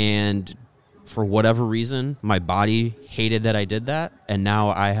 and for whatever reason, my body hated that I did that, and now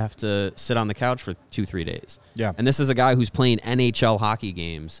I have to sit on the couch for 2-3 days. Yeah. And this is a guy who's playing NHL hockey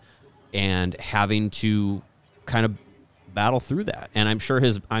games and having to kind of battle through that. And I'm sure,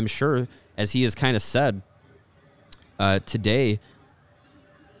 as he has kind of said today,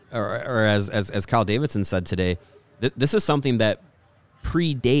 or as Kyle Davidson said today, this is something that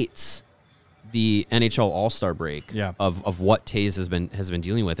predates the NHL All-Star break of what Taze has been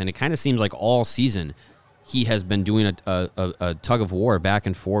dealing with. And it kind of seems like all season he has been doing a tug of war back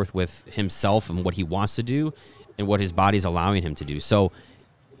and forth with himself and what he wants to do and what his body's allowing him to do. So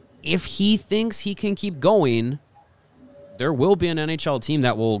if he thinks he can keep going, there will be an NHL team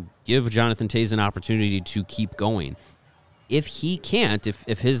that will give Jonathan Taze an opportunity to keep going. If he can't,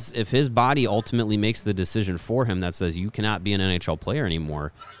 if his body ultimately makes the decision for him that says you cannot be an NHL player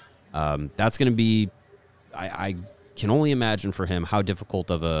anymore, that's going to be, I can only imagine for him how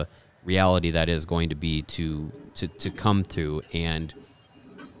difficult of a reality that is going to be to come to, and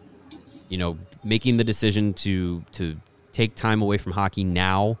making the decision to take time away from hockey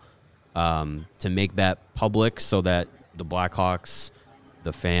now, to make that public so that the Blackhawks,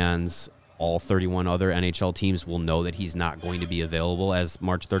 the fans, all 31 other NHL teams will know that he's not going to be available as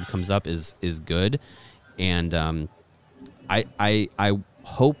March 3rd comes up is good. And I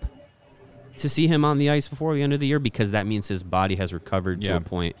hope to see him on the ice before the end of the year, because that means his body has recovered to a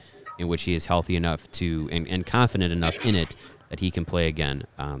point in which he is healthy enough to and confident enough in it that he can play again.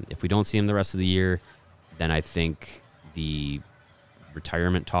 If we don't see him the rest of the year, then I think the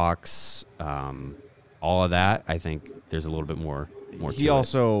retirement talks, all of that, I think there's a little bit more He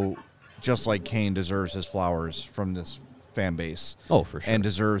also, just like Kane, deserves his flowers from this fan base. Oh, for sure. And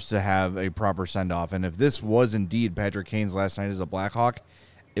deserves to have a proper send-off. And if this was indeed Patrick Kane's last night as a Blackhawk,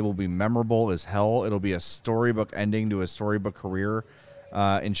 it will be memorable as hell. It'll be a storybook ending to a storybook career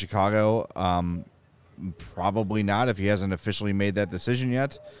in Chicago. Probably not if he hasn't officially made that decision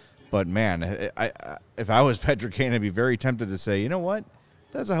yet. But, man, if I was Patrick Kane, I'd be very tempted to say, you know what?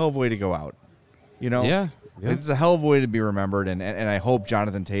 That's a hell of a way to go out. Yeah. It's a hell of a way to be remembered, and I hope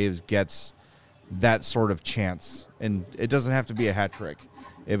Jonathan Taves gets that sort of chance. And it doesn't have to be a hat trick.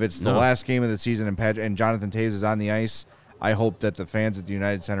 If it's the last game of the season and Jonathan Taves is on the ice, I hope that the fans at the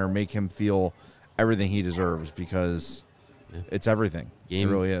United Center make him feel everything he deserves, because it's everything. It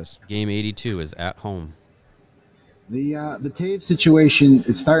really is. Game 82 is at home. The Taves situation,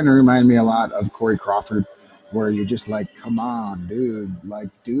 it's starting to remind me a lot of Corey Crawford, where you're just like, come on, dude, like,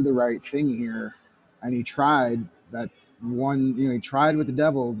 do the right thing here. And he tried that one, he tried with the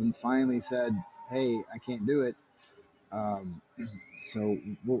Devils and finally said, hey, I can't do it. So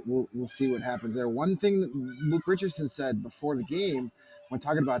we'll see what happens there. One thing that Luke Richardson said before the game, when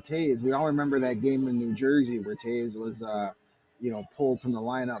talking about Taves, we all remember that game in New Jersey where Taves was, pulled from the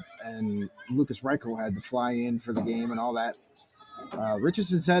lineup and Lucas Reichel had to fly in for the game and all that.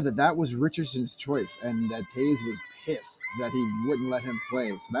 Richardson said that was Richardson's choice and that Taves was pissed that he wouldn't let him play.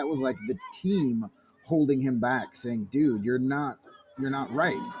 So that was like the team holding him back, saying, dude, you're not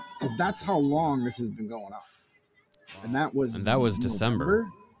right. So that's how long this has been going on. And that was December.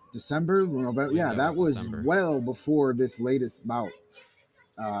 November. Yeah, that was December. Well before this latest bout.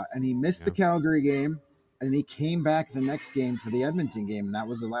 And he missed the Calgary game, and he came back the next game for the Edmonton game, and that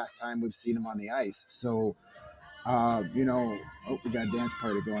was the last time we've seen him on the ice. So, we got a dance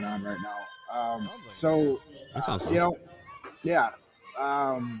party going on right now. That sounds fun.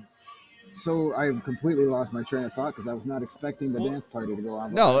 So I completely lost my train of thought because I was not expecting the dance party to go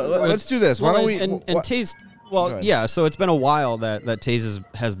on. No, let's do this. Why don't we? And Taze, so it's been a while that Taze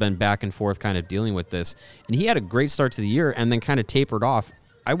has been back and forth kind of dealing with this. And he had a great start to the year and then kind of tapered off.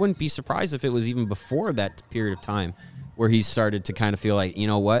 I wouldn't be surprised if it was even before that period of time where he started to kind of feel like, you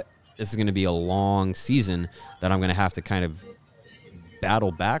know what, this is going to be a long season that I'm going to have to kind of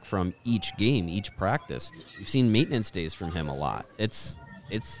battle back from each game, each practice. We've seen maintenance days from him a lot. It's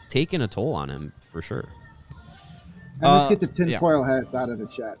taken a toll on him for sure. And let's get the tinfoil hats out of the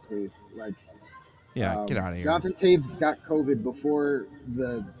chat, please. Get out of here. Jonathan Taves got COVID before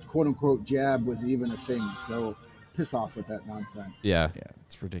the quote-unquote jab was even a thing, so piss off with that nonsense. Yeah,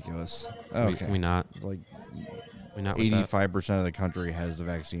 it's ridiculous. Okay. Can we not? We're not with that. 85% of the country has the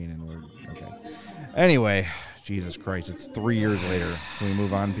vaccine, and we're okay. Anyway, Jesus Christ, it's 3 years later. Can we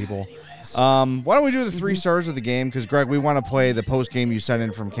move on, people? Why don't we do the 3 stars of the game? Because, Greg, we want to play the post game you sent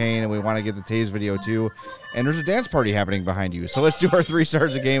in from Kane, and we want to get the Taze video too. And there's a dance party happening behind you, so let's do our 3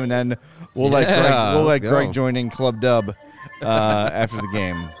 stars of the game, and then we'll let Greg join in Club Dub after the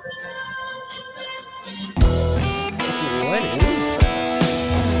game.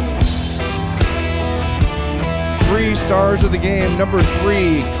 3 stars of the game. Number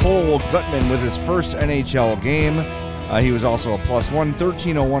 3, Cole Gutman with his first NHL game. He was also a +1,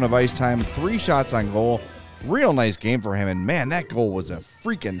 13:01 of ice time, 3 shots on goal. Real nice game for him. And man, that goal was a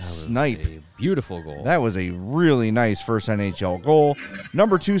freaking snipe. A beautiful goal. That was a really nice first NHL goal.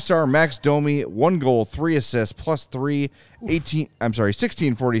 Number 2 star, Max Domi, 1 goal, 3 assists, +3,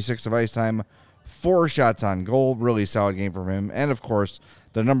 16:46 of ice time, 4 shots on goal. Really solid game from him. And of course,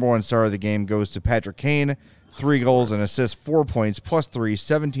 the number 1 star of the game goes to Patrick Kane. 3 goals and assists, 4 points, +3,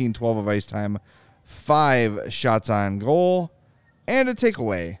 17:12 of ice time, 5 shots on goal, and a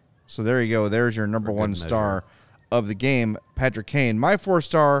takeaway. So there you go. There's your number 1 star of the game, Patrick Kane. My 4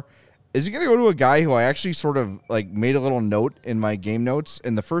 star is going to go to a guy who I actually sort of like made a little note in my game notes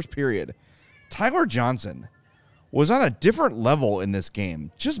in the first period. Tyler Johnson was on a different level in this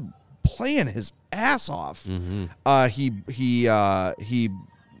game, just playing his ass off. He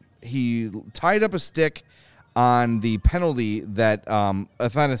tied up a stick on the penalty that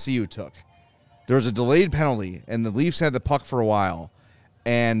Athanasiou took. There was a delayed penalty, and the Leafs had the puck for a while.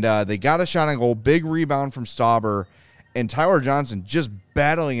 And they got a shot on goal, big rebound from Stauber, and Tyler Johnson just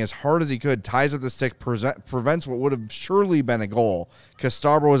battling as hard as he could, ties up the stick, prevents what would have surely been a goal because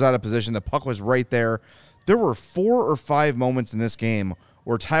Stauber was out of position. The puck was right there. There were 4 or 5 moments in this game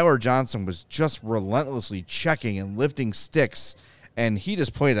where Tyler Johnson was just relentlessly checking and lifting sticks, and he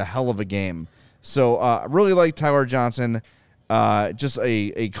just played a hell of a game. So I really like Tyler Johnson. Just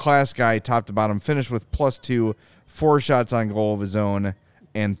a class guy, top to bottom. Finished with +2, 4 shots on goal of his own,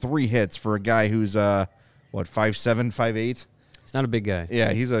 and 3 hits for a guy who's 5'7", 5'8". He's not a big guy.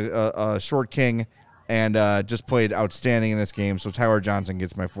 Yeah, he's a short king, and just played outstanding in this game. So Tyler Johnson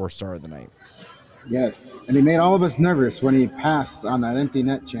gets my 4 star of the night. Yes, and he made all of us nervous when he passed on that empty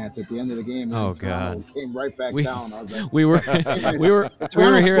net chance at the end of the game. Oh God! Came right back down. I was like, we were here.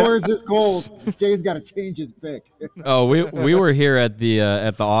 Scores this goal. Jay's got to change his pick. Oh, we were here at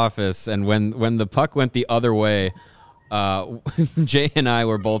the office, and when the puck went the other way, Jay and I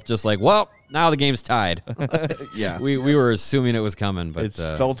were both just like, well, now the game's tied. Yeah, we were assuming it was coming, but it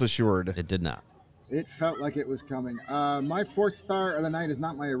felt assured. It did not. It felt like it was coming. My 4th star of the night is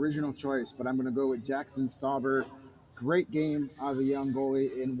not my original choice, but I'm going to go with Jackson Stauber. Great game out of the young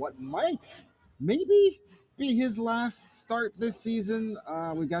goalie in what might maybe be his last start this season.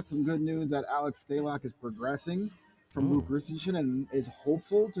 We got some good news that Alex Stalock is progressing from Luke Richardson and is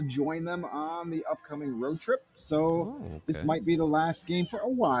hopeful to join them on the upcoming road trip. So This might be the last game for a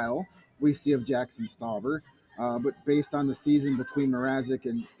while we see of Jackson Stauber. But based on the season between Mrazek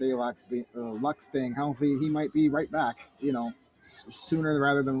and Stalock's Luck staying healthy, he might be right back, sooner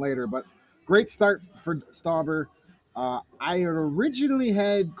rather than later. But great start for Stauber. I had originally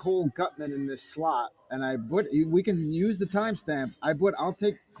had Cole Gutman in this slot, and we can use the timestamps. I'll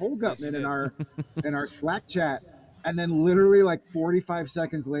take Cole Gutman in our Slack chat, and then literally like 45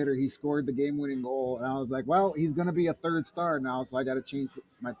 seconds later, he scored the game-winning goal, and I was like, well, he's going to be a 3rd star now, so I got to change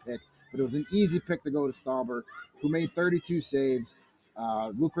my pick. But it was an easy pick to go to Stauber, who made 32 saves.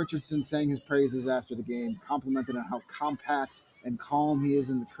 Luke Richardson sang his praises after the game, complimented on how compact and calm he is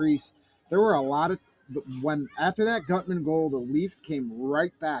in the crease. There were a lot of after that Gutman goal, the Leafs came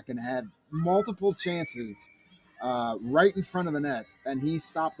right back and had multiple chances right in front of the net, and he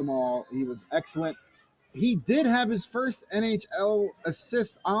stopped them all. He was excellent. He did have his first NHL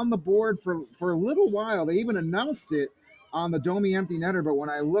assist on the board for a little while. They even announced it on the Domi empty netter, but when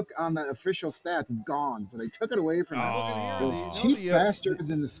I look on the official stats, it's gone. So they took it away from those cheap bastards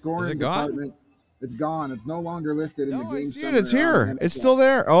in the scoring department. It's gone. It's no longer listed in the game. I see it. It's here. It's still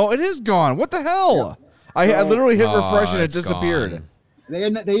there. Oh, it is gone. What the hell? Yeah. I literally hit refresh and it disappeared.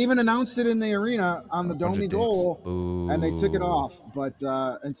 Gone. They even announced it in the arena on the Domi goal, and they took it off. But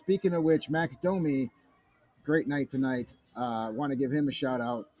and speaking of which, Max Domi, great night tonight. Want to give him a shout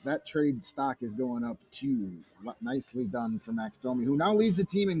out. That trade stock is going up too. Nicely done for Max Domi, who now leads the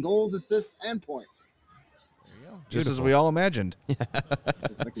team in goals, assists, and points. There you go. Just as we all imagined.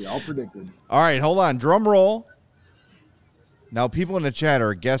 Just like we all predicted. All right, hold on. Drum roll. Now, people in the chat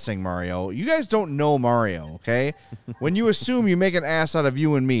are guessing Mario. You guys don't know Mario, okay? When you assume you make an ass out of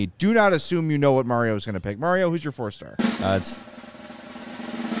you and me, do not assume you know what Mario's going to pick. Mario, who's your 4 star?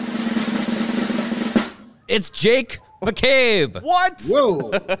 It's Jake McCabe. What?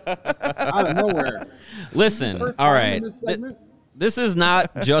 Whoa! Out of nowhere. Listen, First all time right. in this segment? This is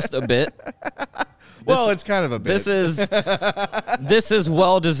not just a bit. Well, it's kind of a bit. This is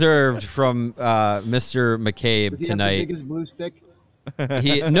well deserved from Mr. McCabe Does he tonight. have the biggest blue stick?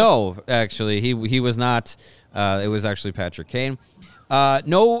 No, actually, he was not. It was actually Patrick Kane.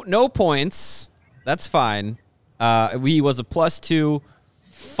 No points. That's fine. He was a +2,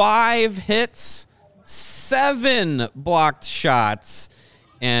 5 hits, 7 blocked shots,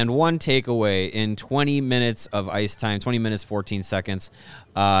 and 1 takeaway in 20 minutes of ice time. 20 minutes 14 seconds,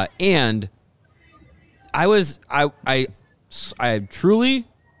 and I truly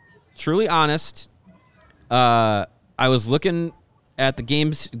honest. I was looking at the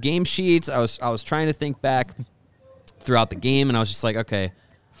game sheets. I was trying to think back throughout the game, and I was just like, okay,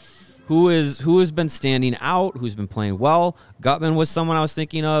 who has been standing out? Who's been playing well? Gutman was someone I was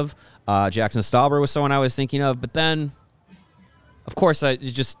thinking of. Jackson Stauber was someone I was thinking of. But then, of course,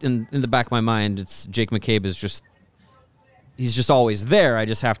 just in the back of my mind, it's Jake McCabe he's just always there. I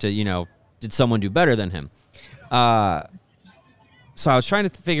just have to, did someone do better than him? So I was trying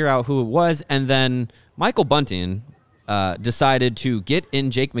to figure out who it was, and then Michael Bunting decided to get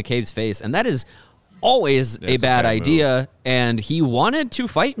in Jake McCabe's face, and that is always a bad idea. Move. And he wanted to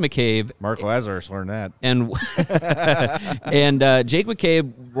fight McCabe. Mark Lazarus learned that. And Jake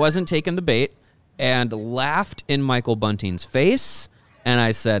McCabe wasn't taking the bait and laughed in Michael Bunting's face. And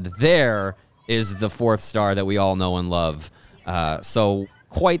I said, there is the 4th star that we all know and love. So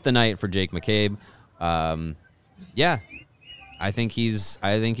quite the night for Jake McCabe. Yeah, I think he's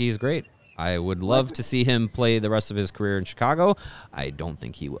great. I would love to see him play the rest of his career in Chicago. I don't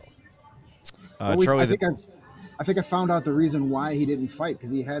think he will. Charlie, I think I found out the reason why he didn't fight,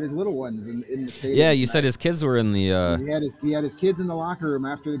 because he had his little ones in the stadium. Yeah, you said his kids were in the. He had his kids in the locker room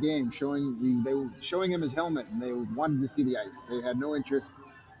after the game, they were showing him his helmet, and they wanted to see the ice. They had no interest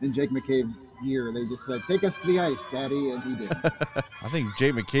in Jake McCabe's gear. They just said, "Take us to the ice, Daddy," and he did. I think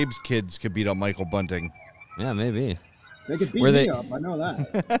Jake McCabe's kids could beat up Michael Bunting. Yeah, maybe. They could beat me up. I know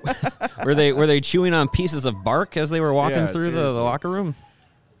that. Were they chewing on pieces of bark as they were walking through the locker room?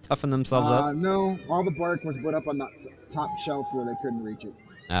 Toughen themselves up? No, all the bark was put up on the top shelf where they couldn't reach it.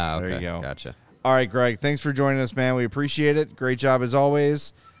 Ah, okay. There you go. Gotcha. All right, Greg, thanks for joining us, man. We appreciate it. Great job as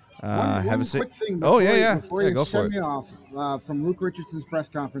always. One quick thing before you go send for me off, from Luke Richardson's press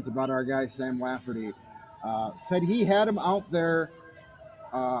conference about our guy Sam Lafferty, said he had him out there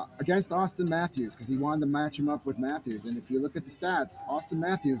against Austin Matthews because he wanted to match him up with Matthews. And if you look at the stats, Austin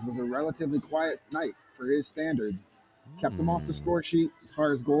Matthews was a relatively quiet night for his standards. Kept them off the score sheet as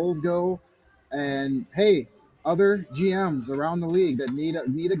far as goals go. And, hey, other GMs around the league that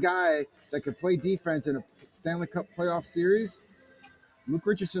need a guy that could play defense in a Stanley Cup playoff series, Luke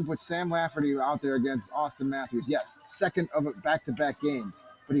Richardson put Sam Lafferty out there against Austin Matthews. Yes, second of back-to-back games,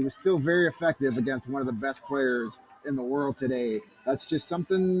 but he was still very effective against one of the best players in the world today. That's just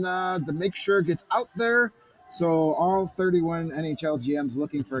something to make sure it gets out there so all 31 NHL GMs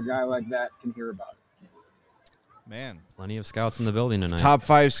looking for a guy like that can hear about it. Man. Plenty of scouts in the building tonight. Top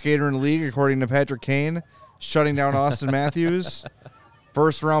 5 skater in the league, according to Patrick Kane, shutting down Austin Matthews.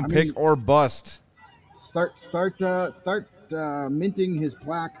 First round pick or bust. Start minting his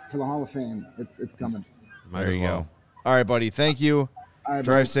plaque for the Hall of Fame. It's coming. There you go. All right, buddy. Thank you. Right,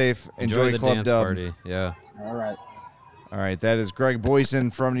 Drive safe. Enjoy the Club dance Dub. party. Yeah. All right. All right. That is Greg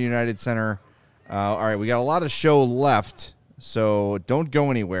Boysen from the United Center. All right. We got a lot of show left, so don't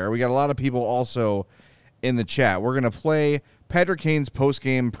go anywhere. We got a lot of people also in the chat. We're going to play Patrick Kane's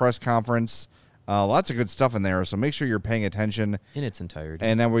post-game press conference. Lots of good stuff in there, so make sure you're paying attention. In its entirety.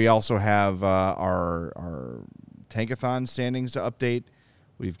 And then we also have our Tankathon standings to update.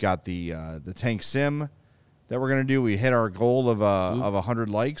 We've got the Tank Sim that we're going to do. We hit our goal of 100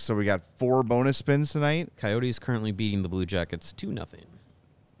 likes, so we got 4 bonus spins tonight. Coyotes currently beating the Blue Jackets 2-0.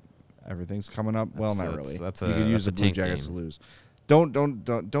 Everything's coming up. Well, not really. You could use the Blue Jackets to lose. Don't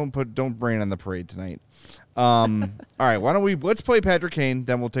brain on the parade tonight. All right, let's play Patrick Kane,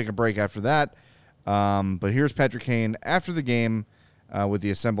 then we'll take a break after that. But here's Patrick Kane after the game with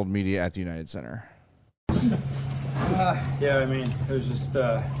the assembled media at the United Center. Yeah, I mean, it was just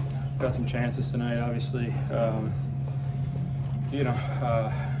got some chances tonight, obviously.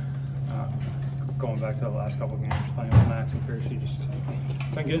 Going back to the last couple of games, playing with Max and Kersey, just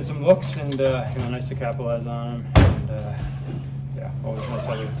been getting some looks, and nice to capitalize on them. And always nice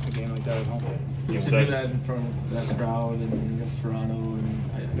to have a game like that at home. You to do that in front of that crowd and against Toronto,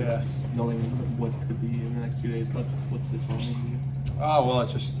 and knowing what could be in the next few days. But what's this all mean? Oh well,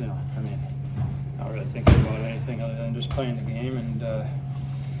 it's just not really thinking about anything other than just playing the game and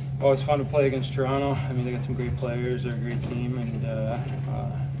Well, it's fun to play against Toronto. I mean, they got some great players. They're a great team, and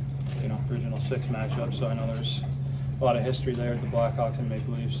Regional 6 matchup. So I know there's a lot of history there with the Blackhawks and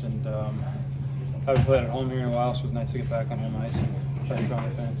Maple Leafs, and haven't played at home here in a while, so it was nice to get back on home ice and play in front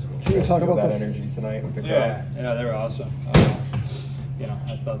of fans. Can you talk about that the energy tonight with the crowd? Yeah, they were awesome. I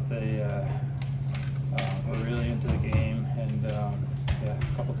thought they were really into the game, and a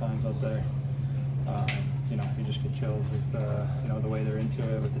couple times out there, you just get chills with the way they're into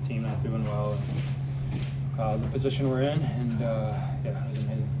it, with the team not doing well, and the position we're in, and it was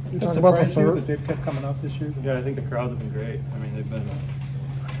amazing. You talk about the third. That they've kept coming up this year. Yeah, I think the crowds have been great. I mean, they've been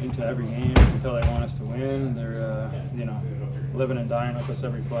into every game until they want us to win. They're living and dying with us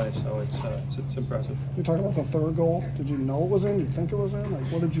every play, so it's impressive. You talk about the third goal. Did you know it was in? Did you think it was in? Like,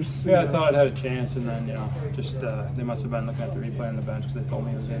 what did you see? Yeah, I thought it had a chance, and then they must have been looking at the replay on the bench because they told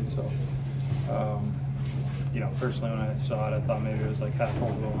me it was in. So, personally, when I saw it, I thought maybe it was like half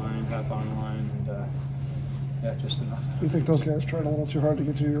over the line, half on the line, and just enough. You think those guys tried a little too hard to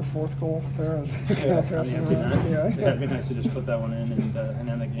get to your fourth goal there? As they kind of pass it on the around? empty net. Yeah. It'd be nice to just put that one in and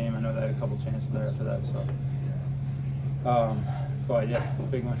end the game. I know they had a couple chances there after that, so. But yeah,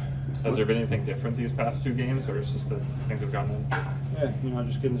 big one. Has there been anything different these past two games, or it's just that things have gotten in? Yeah,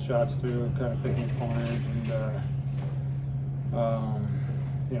 just getting the shots through, kind of picking corners, and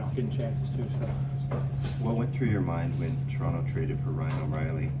getting chances too. So. What went through your mind when Toronto traded for Ryan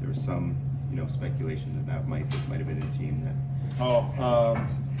O'Reilly? There was some, speculation that might have been a team that. I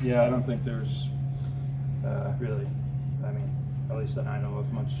don't think there's really. I mean, at least that I know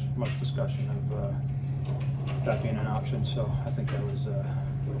of much discussion of that being an option. So I think that was.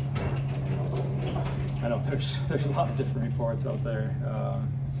 I know there's a lot of different reports out there,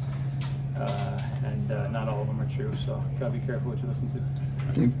 and not all of them are true. So gotta be careful what you listen to.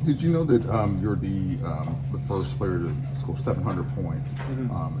 Did you know that you're the first player to score 700 points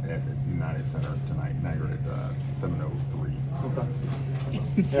at United Center tonight? Now you're at 703. Okay.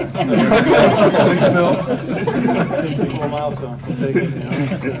 Yeah. It's a cool milestone. We'll take it.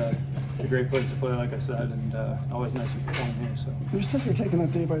 It's a great place to play, like I said, and always nice to perform here. So. You said you're taking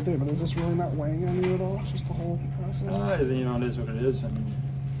that day by day, but is this really not weighing on you at all? Just the whole process? It is what it is, and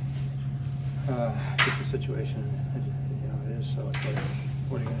just the situation. It is. So it's like,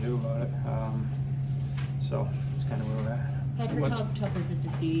 what are you going to do about it? So it's kind of where we're at. Patrick, how tough is it to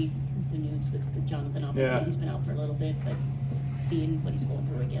see the news with Jonathan? Obviously, he's been out for a little bit, but seeing what he's going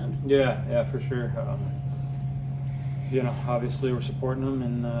through again. Yeah, for sure. Obviously we're supporting him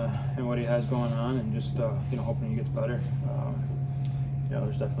and what he has going on, and just hoping he gets better.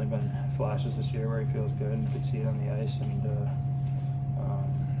 There's definitely been flashes this year where he feels good, and you can see it on the ice, and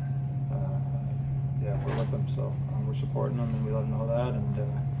we're with him, so we're supporting him, and we let him know that, and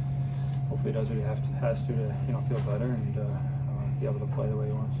hopefully he does what he has to feel better and be able to play the way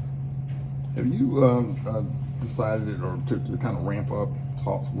he wants. Have you decided or to kind of ramp up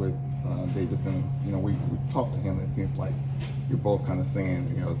talks with Davison? We talked to him, and it seems like you're both kind of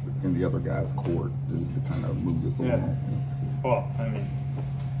saying, it's in the other guy's court to kind of move this along. Well, I mean,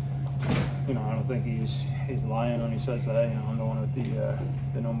 I don't think he's lying when he says that. I'm the one with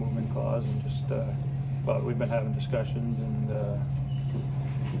the no movement clause, and just but we've been having discussions, and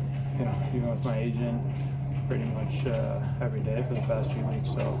even with my agent pretty much every day for the past few weeks,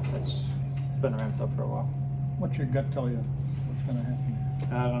 so it's been ramped up for a while. What's your gut tell you what's going to happen?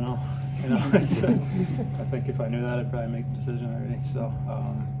 I don't know. I think if I knew that, I'd probably make the decision already. So,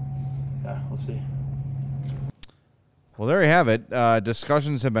 we'll see. Well, there you have it.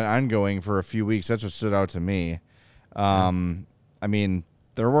 Discussions have been ongoing for a few weeks. That's what stood out to me. I mean,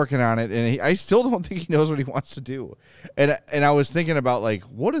 they're working on it, and I still don't think he knows what he wants to do. And I was thinking about, like,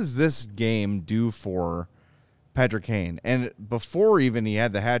 what does this game do for Patrick Kane? And before even he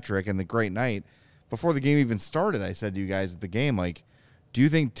had the hat trick and the great night, before the game even started, I said to you guys at the game, like, do you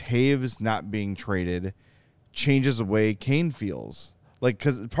think Taves not being traded changes the way Kane feels? Like,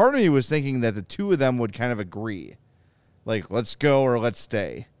 because part of me was thinking that the two of them would kind of agree. Like, let's go or let's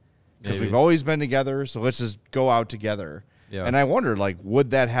stay. Because we've always been together, so let's just go out together. Yeah. And I wondered, like, would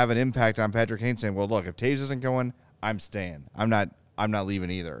that have an impact on Patrick Kane saying, well, look, if Taves isn't going, I'm staying. I'm not leaving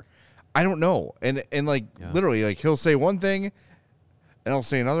either. I don't know. And literally, like, he'll say one thing and he'll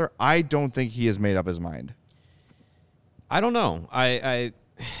say another. I don't think he has made up his mind. I don't know. I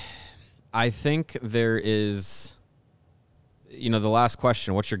think there is, the last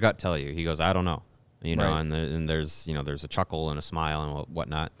question, what's your gut tell you? He goes, I don't know. Right. And there's a chuckle and a smile and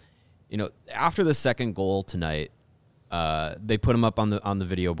whatnot. After the second goal tonight, they put him up on the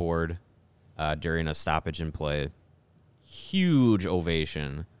video board during a stoppage in play. Huge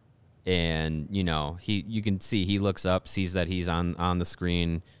ovation. And, you can see he looks up, sees that he's on the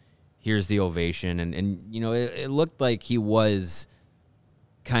screen. here's the ovation. And you know, it looked like he was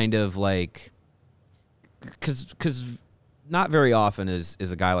kind of like, because not very often is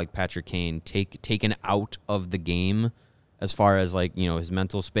a guy like Patrick Kane taken out of the game as far as like, you know, his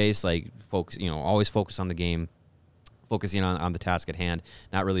mental space, like focus, you know, always focus on the game, focusing on the task at hand,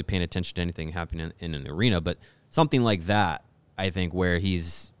 not really paying attention to anything happening in an arena. But something like that, I think, where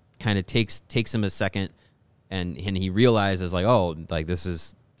he's kind of takes him a second and he realizes like, oh, like this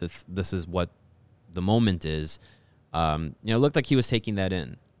is what the moment is. You know, it looked like he was taking that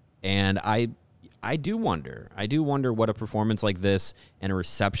in. And I do wonder what a performance like this and a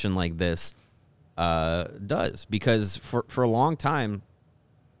reception like this does, because for a long time,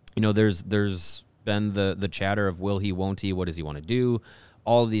 you know, there's been the chatter of will he, won't he, what does he want to do,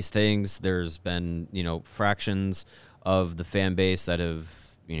 all of these things. There's been, you know, fractions of the fan base that have,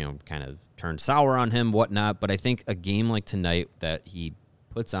 you know, kind of turned sour on him, whatnot. But I think a game like tonight that he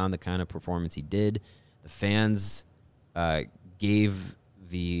puts on the kind of performance he did, the fans gave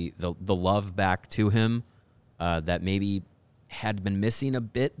the love back to him that maybe had been missing a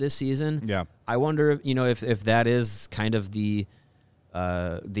bit this season. Yeah. I wonder, you know, if that is kind of the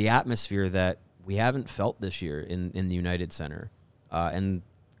atmosphere that we haven't felt this year in the United Center. And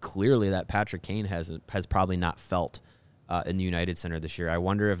clearly that Patrick Kane has probably not felt in the United Center this year. I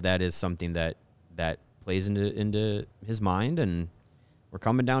wonder if that is something that plays into his mind, and we're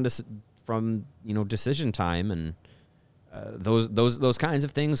coming down from, you know, decision time, and those kinds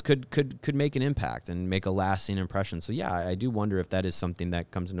of things could make an impact and make a lasting impression. So yeah, I do wonder if that is something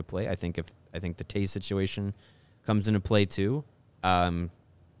that comes into play. I think the Tays situation comes into play too.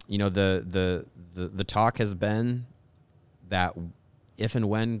 You know, the talk has been that if and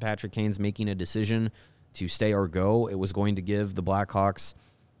when Patrick Kane's making a decision to stay or go, it was going to give the Blackhawks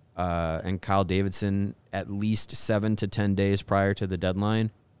and Kyle Davidson at least 7 to 10 days prior to the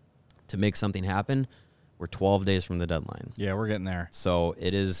deadline to make something happen. We're 12 days from the deadline. Yeah, we're getting there. So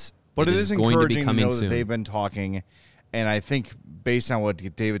it is. But it is going to be encouraging coming to know soon. that they've been talking, and I think based on what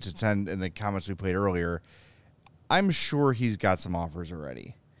Davidson said in the comments we played earlier, I'm sure he's got some offers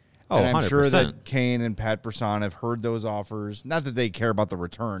already. Oh, and I'm 100%. sure that Kane and Pat Brisson have heard those offers. Not that they care about the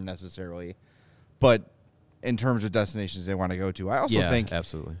return necessarily, but in terms of destinations they want to go to. I also think,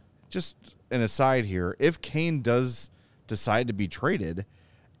 absolutely. Just an aside here, if Kane does decide to be traded,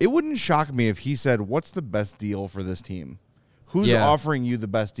 it wouldn't shock me if he said, what's the best deal for this team? Who's offering you the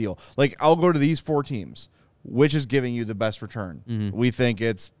best deal? Like, I'll go to these 4 teams. Which is giving you the best return? Mm-hmm. We think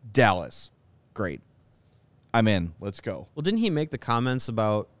it's Dallas. Great. I'm in. Let's go. Well, didn't he make the comments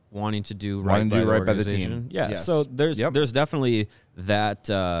about wanting to do right by the team? Yeah. Yes. So there's definitely that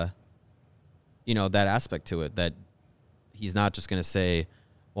you know, that aspect to it, that he's not just going to say,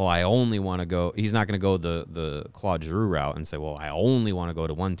 well, I only want to go. He's not going to go the Claude Giroux route and say, well, I only want to go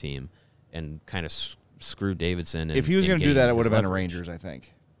to one team and kind of screw Davidson. If he was going to do that, it would have been the Rangers, I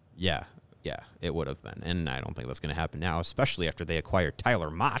think. Yeah, it would have been. And I don't think that's going to happen now, especially after they acquired Tyler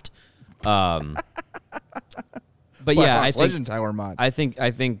Mott. But yeah, I think legend Tyler Mott. I think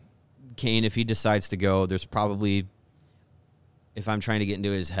Kane, if he decides to go, there's probably, if I'm trying to get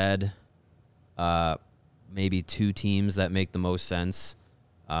into his head, maybe 2 teams that make the most sense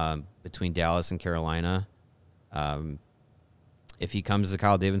between Dallas and Carolina. If he comes to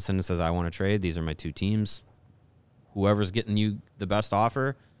Kyle Davidson and says, I want to trade, these are my 2 teams. Whoever's getting you the best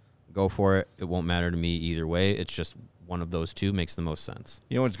offer, go for it. It won't matter to me either way. It's just one of those 2 makes the most sense.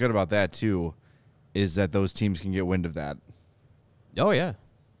 You know what's good about that, too, is that those teams can get wind of that. Oh, yeah.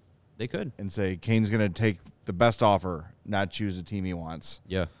 They could. And say, Kane's going to take the best offer, not choose the team he wants.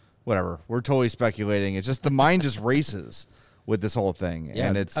 Yeah. Whatever. We're totally speculating. It's just the mind just races with this whole thing. Yeah.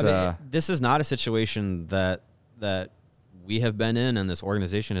 And it's I mean, this is not a situation that we have been in and this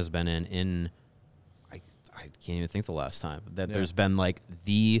organization has been in I can't even think the last time that there's been like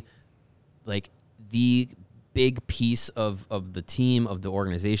the big piece of the team, of the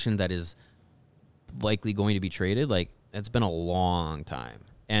organization that is likely going to be traded. Like, it's been a long time,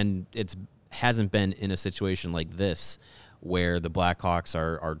 and hasn't been in a situation like this where the Blackhawks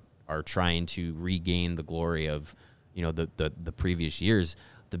are trying to regain the glory of, you know, the previous years.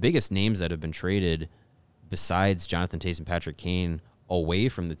 The biggest names that have been traded besides Jonathan Toews and Patrick Kane away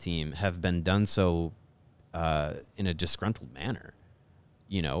from the team have been done so in a disgruntled manner.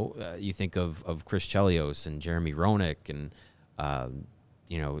 You know, you think of Chris Chelios and Jeremy Roenick and,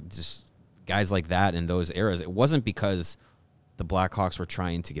 you know, just guys like that in those eras. It wasn't because the Blackhawks were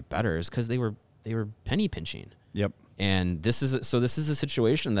trying to get better. It's because they were penny pinching. Yep. And this is a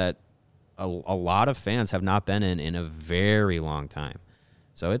situation that a lot of fans have not been in a very long time.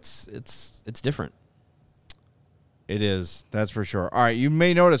 So it's different. It is. That's for sure. All right. You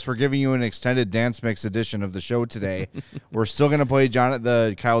may notice we're giving you an extended dance mix edition of the show today. We're still going to play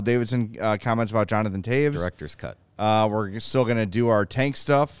the Kyle Davidson comments about Jonathan Toews. Director's cut. We're still going to do our tank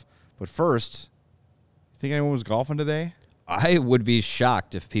stuff. But first, you think anyone was golfing today? I would be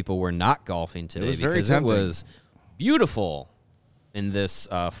shocked if people were not golfing today, was very because tempting. it was beautiful in this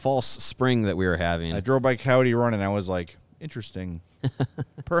false spring that we were having. I drove by Coyote Run and I was like, interesting.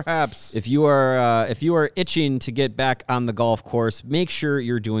 Perhaps. If you are itching to get back on the golf course, make sure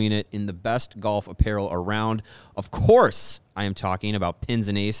you're doing it in the best golf apparel around. Of course, I am talking about Pins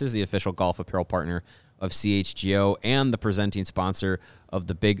and Aces, the official golf apparel partner of CHGO and the presenting sponsor of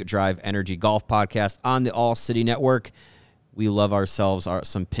the Big Drive Energy Golf Podcast on the All City Network. We love ourselves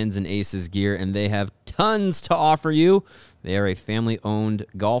some Pins and Aces gear, and they have tons to offer you. They are a family-owned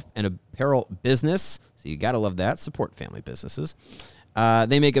golf and apparel business, so you got to love that. Support family businesses.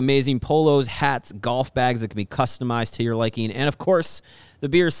 They make amazing polos, hats, golf bags that can be customized to your liking, and, of course, the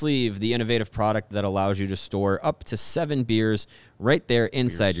beer sleeve, the innovative product that allows you to store up to 7 beers right there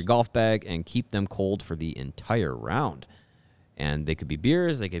inside your golf bag and keep them cold for the entire round. And they could be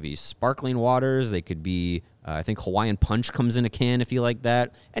beers, they could be sparkling waters, they could be, I think Hawaiian Punch comes in a can if you like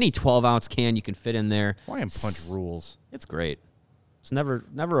that. Any 12-ounce can you can fit in there. Hawaiian Punch rules. It's great. It's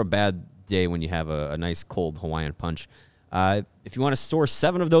never a bad day when you have a nice cold Hawaiian Punch. If you want to store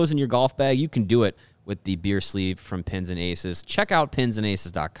 7 of those in your golf bag, you can do it with the beer sleeve from Pins and Aces. Check out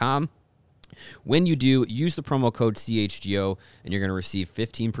pinsandaces.com. When you do, use the promo code CHGO, and you're going to receive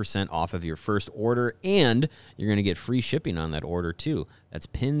 15% off of your first order, and you're going to get free shipping on that order, too. That's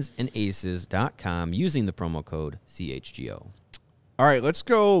pinsandaces.com using the promo code CHGO. All right, let's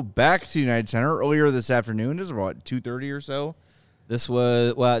go back to United Center. Earlier this afternoon, it was about 2:30 or so. It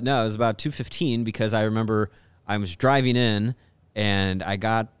was about 2:15 because I remember I was driving in, and I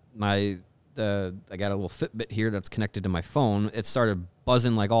got I got a little Fitbit here that's connected to my phone. It started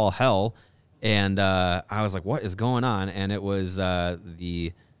buzzing like all hell. And I was like, what is going on? And it was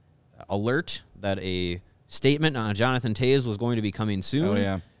the alert that a statement on Jonathan Toews was going to be coming soon. Oh,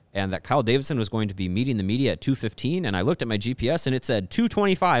 yeah. And that Kyle Davidson was going to be meeting the media at 2:15. And I looked at my GPS, and it said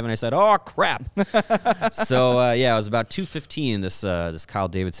 2:25. And I said, oh, crap. So, it was about 2:15 this Kyle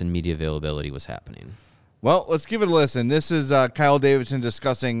Davidson media availability was happening. Well, let's give it a listen. This is Kyle Davidson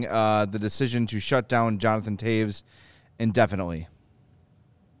discussing the decision to shut down Jonathan Toews indefinitely.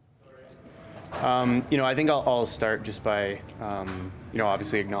 I think I'll start just by,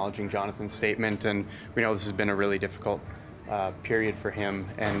 obviously acknowledging Jonathan's statement. And we know this has been a really difficult period for him.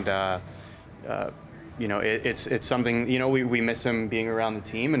 And, it's something, we miss him being around the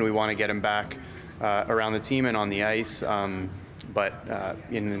team, and we want to get him back around the team and on the ice. But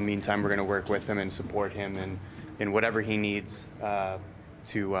in the meantime, we're going to work with him and support him in whatever he needs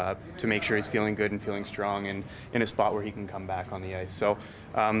to make sure he's feeling good and feeling strong and in a spot where he can come back on the ice. So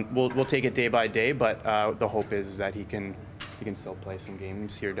we'll take it day by day, but the hope is that he can still play some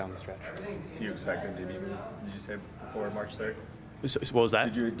games here down the stretch. Do you expect him to be moved? Did you say before March 3rd? So what was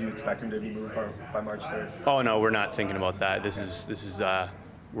that? Do you expect him to be moved by March 3rd? Oh no, we're not thinking about that. This is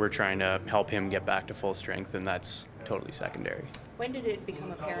we're trying to help him get back to full strength, and that's totally secondary. When did it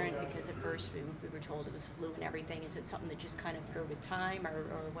become apparent? Because at first we were told it was flu and everything. Is it something that just kind of grew with time, or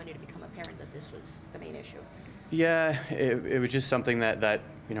when did it become apparent that this was the main issue? Yeah, it was just something that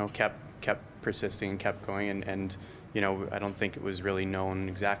kept persisting and kept going, and I don't think it was really known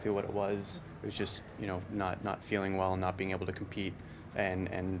exactly what it was. It was just not feeling well and not being able to compete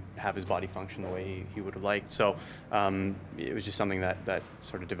and have his body function the way he would have liked. So it was just something that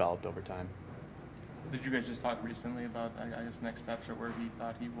sort of developed over time. Did you guys just talk recently about, I guess, next steps or where he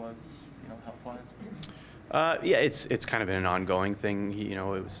thought he was, health-wise? Yeah, it's kind of an ongoing thing.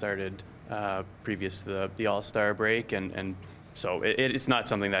 It started previous to the All-Star break, and so it's not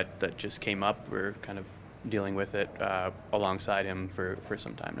something that just came up. We're kind of dealing with it alongside him for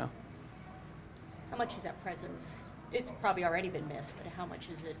some time now. How much is that presence? It's probably already been missed, but how much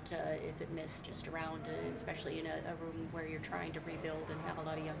is it missed just around, especially in a room where you're trying to rebuild and have a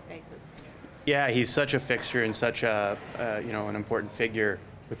lot of young faces? Yeah, he's such a fixture and such an important figure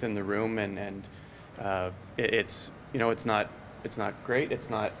within the room, and it's not great. It's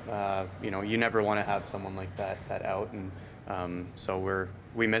not you never want to have someone like that out, and so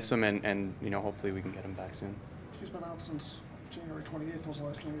we miss him, and hopefully we can get him back soon. He's been out since January 28th was the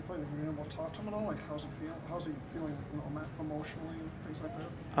last game he played. Have you been able to talk to him at all? Like, how's he feeling emotionally and things like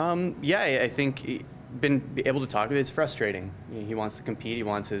that? Yeah, I think been able to talk to him. It's frustrating. He wants to compete. He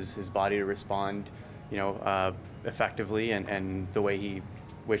wants his body to respond, effectively and the way he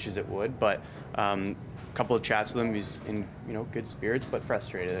wishes it would. But a couple of chats with him, he's in good spirits, but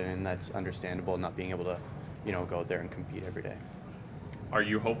frustrated, and that's understandable. Not being able to go out there and compete every day. Are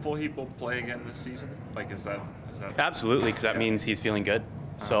you hopeful he will play again this season? Like, is that Absolutely, because that means he's feeling good.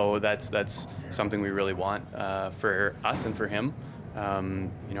 So that's something we really want for us and for him.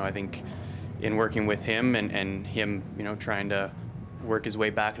 I think in working with him and him, trying to work his way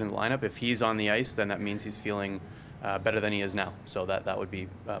back into the lineup, if he's on the ice, then that means he's feeling better than he is now. So that would be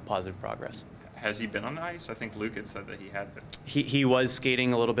positive progress. Has he been on the ice? I think Luke had said that he had been. He was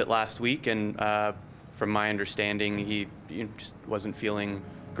skating a little bit last week, and from my understanding, he just wasn't feeling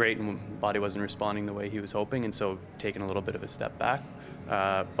great and body wasn't responding the way he was hoping, and so taking a little bit of a step back.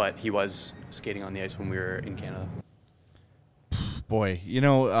 But he was skating on the ice when we were in Canada. Boy,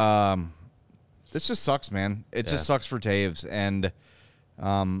 this just sucks, man. It just sucks for Toews. And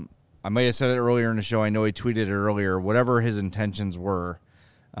I might have said it earlier in the show. I know he tweeted it earlier. Whatever his intentions were,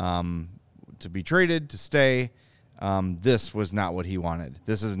 to be traded, to stay, this was not what he wanted.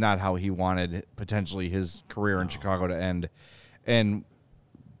 This is not how he wanted potentially his career in Chicago to end. And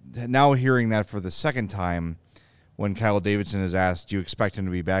now hearing that for the second time, when Kyle Davidson is asked, do you expect him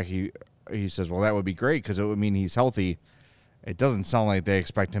to be back? He says, well, that would be great because it would mean he's healthy. It doesn't sound like they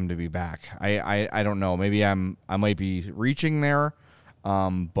expect him to be back. I don't know. Maybe I might be reaching there,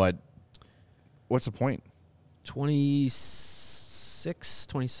 but what's the point? 26,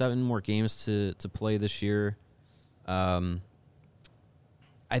 27 more games to play this year. I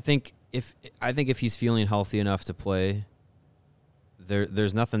think if he's feeling healthy enough to play,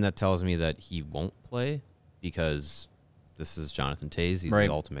 there's nothing that tells me that he won't play, because this is Jonathan Toews. He's the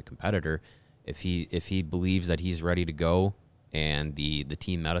ultimate competitor. If he believes that he's ready to go and the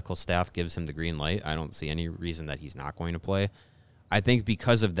team medical staff gives him the green light, I don't see any reason that he's not going to play. I think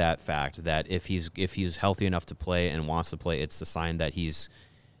because of that fact, that if he's healthy enough to play and wants to play, it's a sign that he's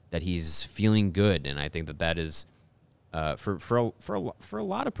feeling good. And I think that is for a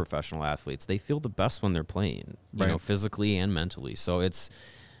lot of professional athletes, they feel the best when they're playing, physically and mentally. So it's,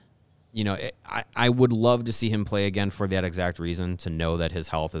 I would love to see him play again for that exact reason, to know that his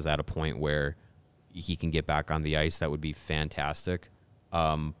health is at a point where he can get back on the ice. That would be fantastic.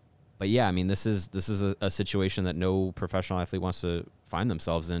 But yeah, I mean, this is a situation that no professional athlete wants to find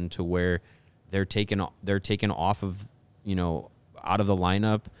themselves in, to where they're taken off of, out of the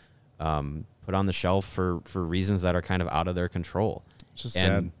lineup, put on the shelf for reasons that are kind of out of their control. It's just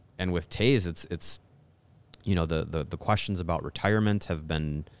sad. And with Toews, it's the questions about retirement have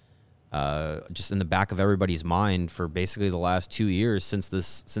been just in the back of everybody's mind for basically the last 2 years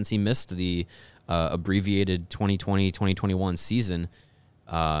since he missed the abbreviated 2020-2021 season,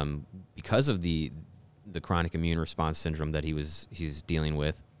 because of the chronic immune response syndrome that he's dealing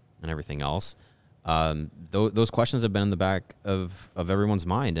with and everything else. Those questions have been in the back of everyone's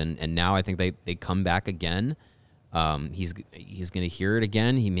mind, and now I think they come back again. He's going to hear it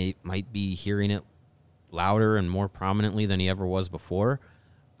again. He might be hearing it louder and more prominently than he ever was before.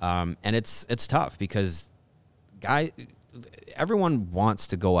 And it's tough because everyone wants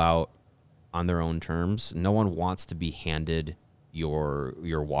to go out on their own terms. No one wants to be handed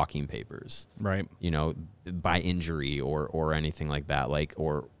your walking papers, right? By injury or anything like that,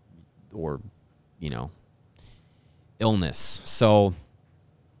 or illness. So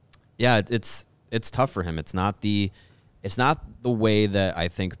yeah, it's tough for him. It's not the way that I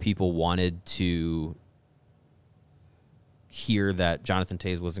think people wanted to hear that Jonathan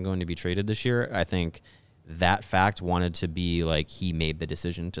Toews wasn't going to be traded this year. I think that fact wanted to be like, he made the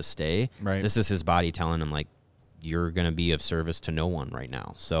decision to stay. Right. This is his body telling him, like, you're going to be of service to no one right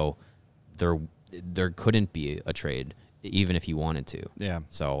now. So there couldn't be a trade, even if he wanted to. Yeah.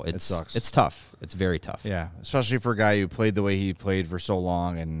 So it sucks. It's tough. It's very tough. Yeah, especially for a guy who played the way he played for so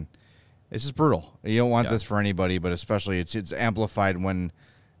long, and it's just brutal. You don't want this for anybody, but especially it's amplified when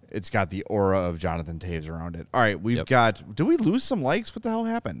it's got the aura of Jonathan Toews around it. All right, we've got. Did we lose some likes? What the hell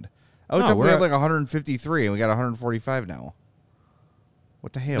happened? I looked up, we had like 153, and we got 145 now.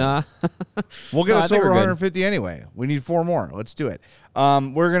 What the hell? Nah. We'll get us over 150 anyway. We need 4 more. Let's do it.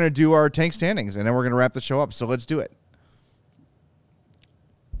 We're going to do our tank standings, and then we're going to wrap the show up. So let's do it.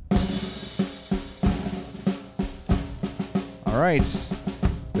 All right.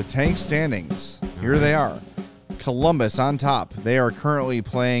 The tank standings. Here they are. Columbus on top. They are currently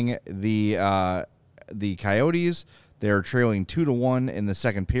playing the Coyotes. They are trailing 2-1 in the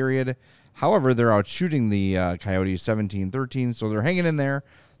second period. However, they're out shooting the Coyotes 17-13, so they're hanging in there.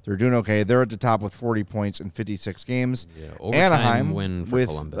 They're doing okay. They're at the top with 40 points in 56 games. Yeah, Anaheim win for with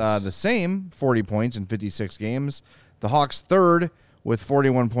Columbus. the same 40 points in 56 games. The Hawks third with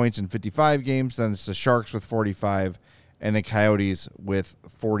 41 points in 55 games. Then it's the Sharks with 45 and the Coyotes with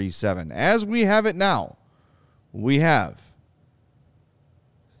 47. As we have it now, we have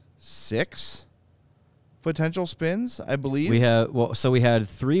 6, potential spins, I believe. We had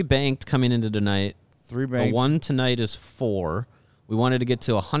 3 banked coming into tonight. 3 banked. The one tonight is 4. We wanted to get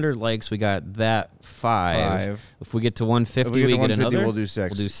to 100 likes. We got that 5. If we get to 150, we get another. We'll do 6.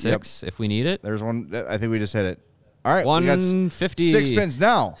 We'll do 6 if we need it. There's one. I think we just hit it. All right. 150. We got 6 spins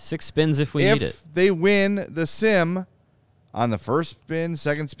now. 6 spins if we need it. If they win the sim on the first spin,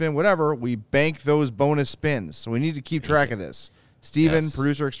 second spin, whatever, we bank those bonus spins. So we need to keep track of this. Steven,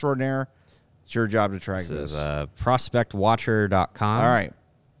 producer extraordinaire, it's your job to track this. This is prospectwatcher.com. All right.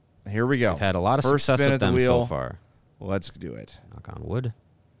 Here we go. We've had a lot of First success spin with at the them wheel. so far. Let's do it. Knock on wood.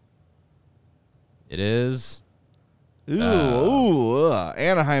 It is.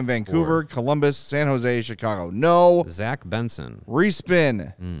 Anaheim, Vancouver, Columbus, San Jose, Chicago. No. Zach Benson.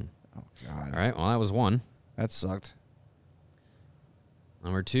 Respin. Oh, God. All right. Well, that was 1. That sucked.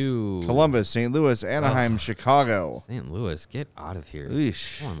 Number 2. Columbus, St. Louis, Anaheim, Chicago. St. Louis, get out of here.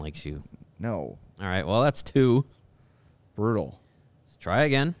 Eesh. No one likes you. No. All right. Well, that's 2. Brutal. Let's try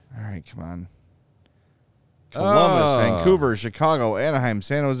again. All right. Come on. Columbus, Vancouver, Chicago, Anaheim,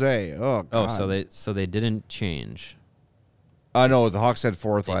 San Jose. Oh, God. So they didn't change. No, the Hawks had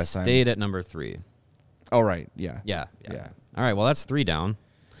 4th They last time. stayed at number 3. Oh, right. Yeah. Yeah. All right. Well, that's 3 down.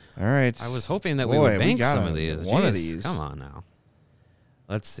 All right. I was hoping that we would bank some of these. One of Jeez, these. Come on now.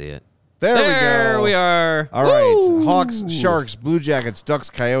 Let's see it. There we are. All right. Hawks, Sharks, Blue Jackets, Ducks,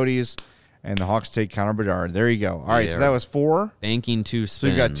 Coyotes, and the Hawks take Connor Bedard. There you go. All right. So that was 4. Banking 2 spins. So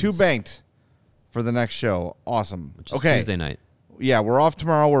you got 2 banked for the next show. Awesome. Which is Tuesday night. Yeah, we're off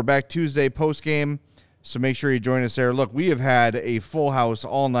tomorrow. We're back Tuesday post game. So make sure you join us there. Look, we have had a full house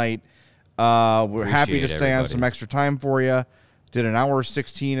all night. We're happy to stay on some extra time for you. Did an hour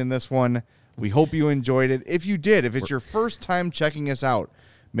 16 in this one. We hope you enjoyed it. If you did, if it's your first time checking us out,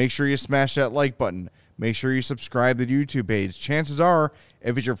 make sure you smash that like button. Make sure you subscribe to the YouTube page. Chances are,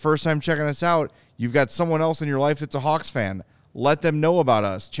 if it's your first time checking us out, you've got someone else in your life that's a Hawks fan. Let them know about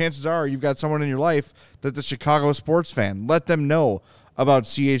us. Chances are you've got someone in your life that's a Chicago sports fan. Let them know about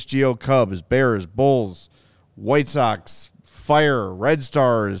CHGO Cubs, Bears, Bulls, White Sox, Fire, Red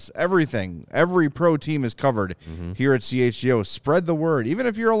Stars, everything. Every pro team is covered here at CHGO. Spread the word. Even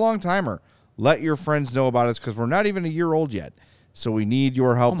if you're a long-timer, let your friends know about us because we're not even a year old yet. So we need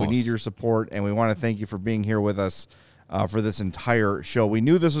your help. We need your support, and we want to thank you for being here with us for this entire show. We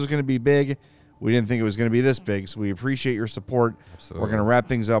knew this was going to be big. We didn't think it was going to be this big, so we appreciate your support. Absolutely. We're going to wrap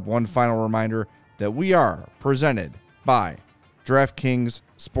things up. One final reminder that we are presented by DraftKings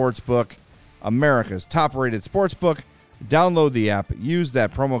Sportsbook, America's top-rated sportsbook. Download the app. Use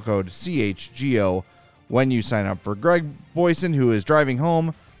that promo code CHGO when you sign up. For Greg Boyson, who is driving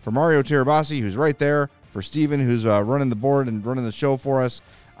home, for Mario Tirabassi, who's right there, for Steven, who's running the board and running the show for us,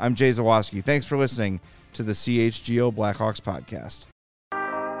 I'm Jay Zawoski. Thanks for listening to the CHGO Blackhawks podcast.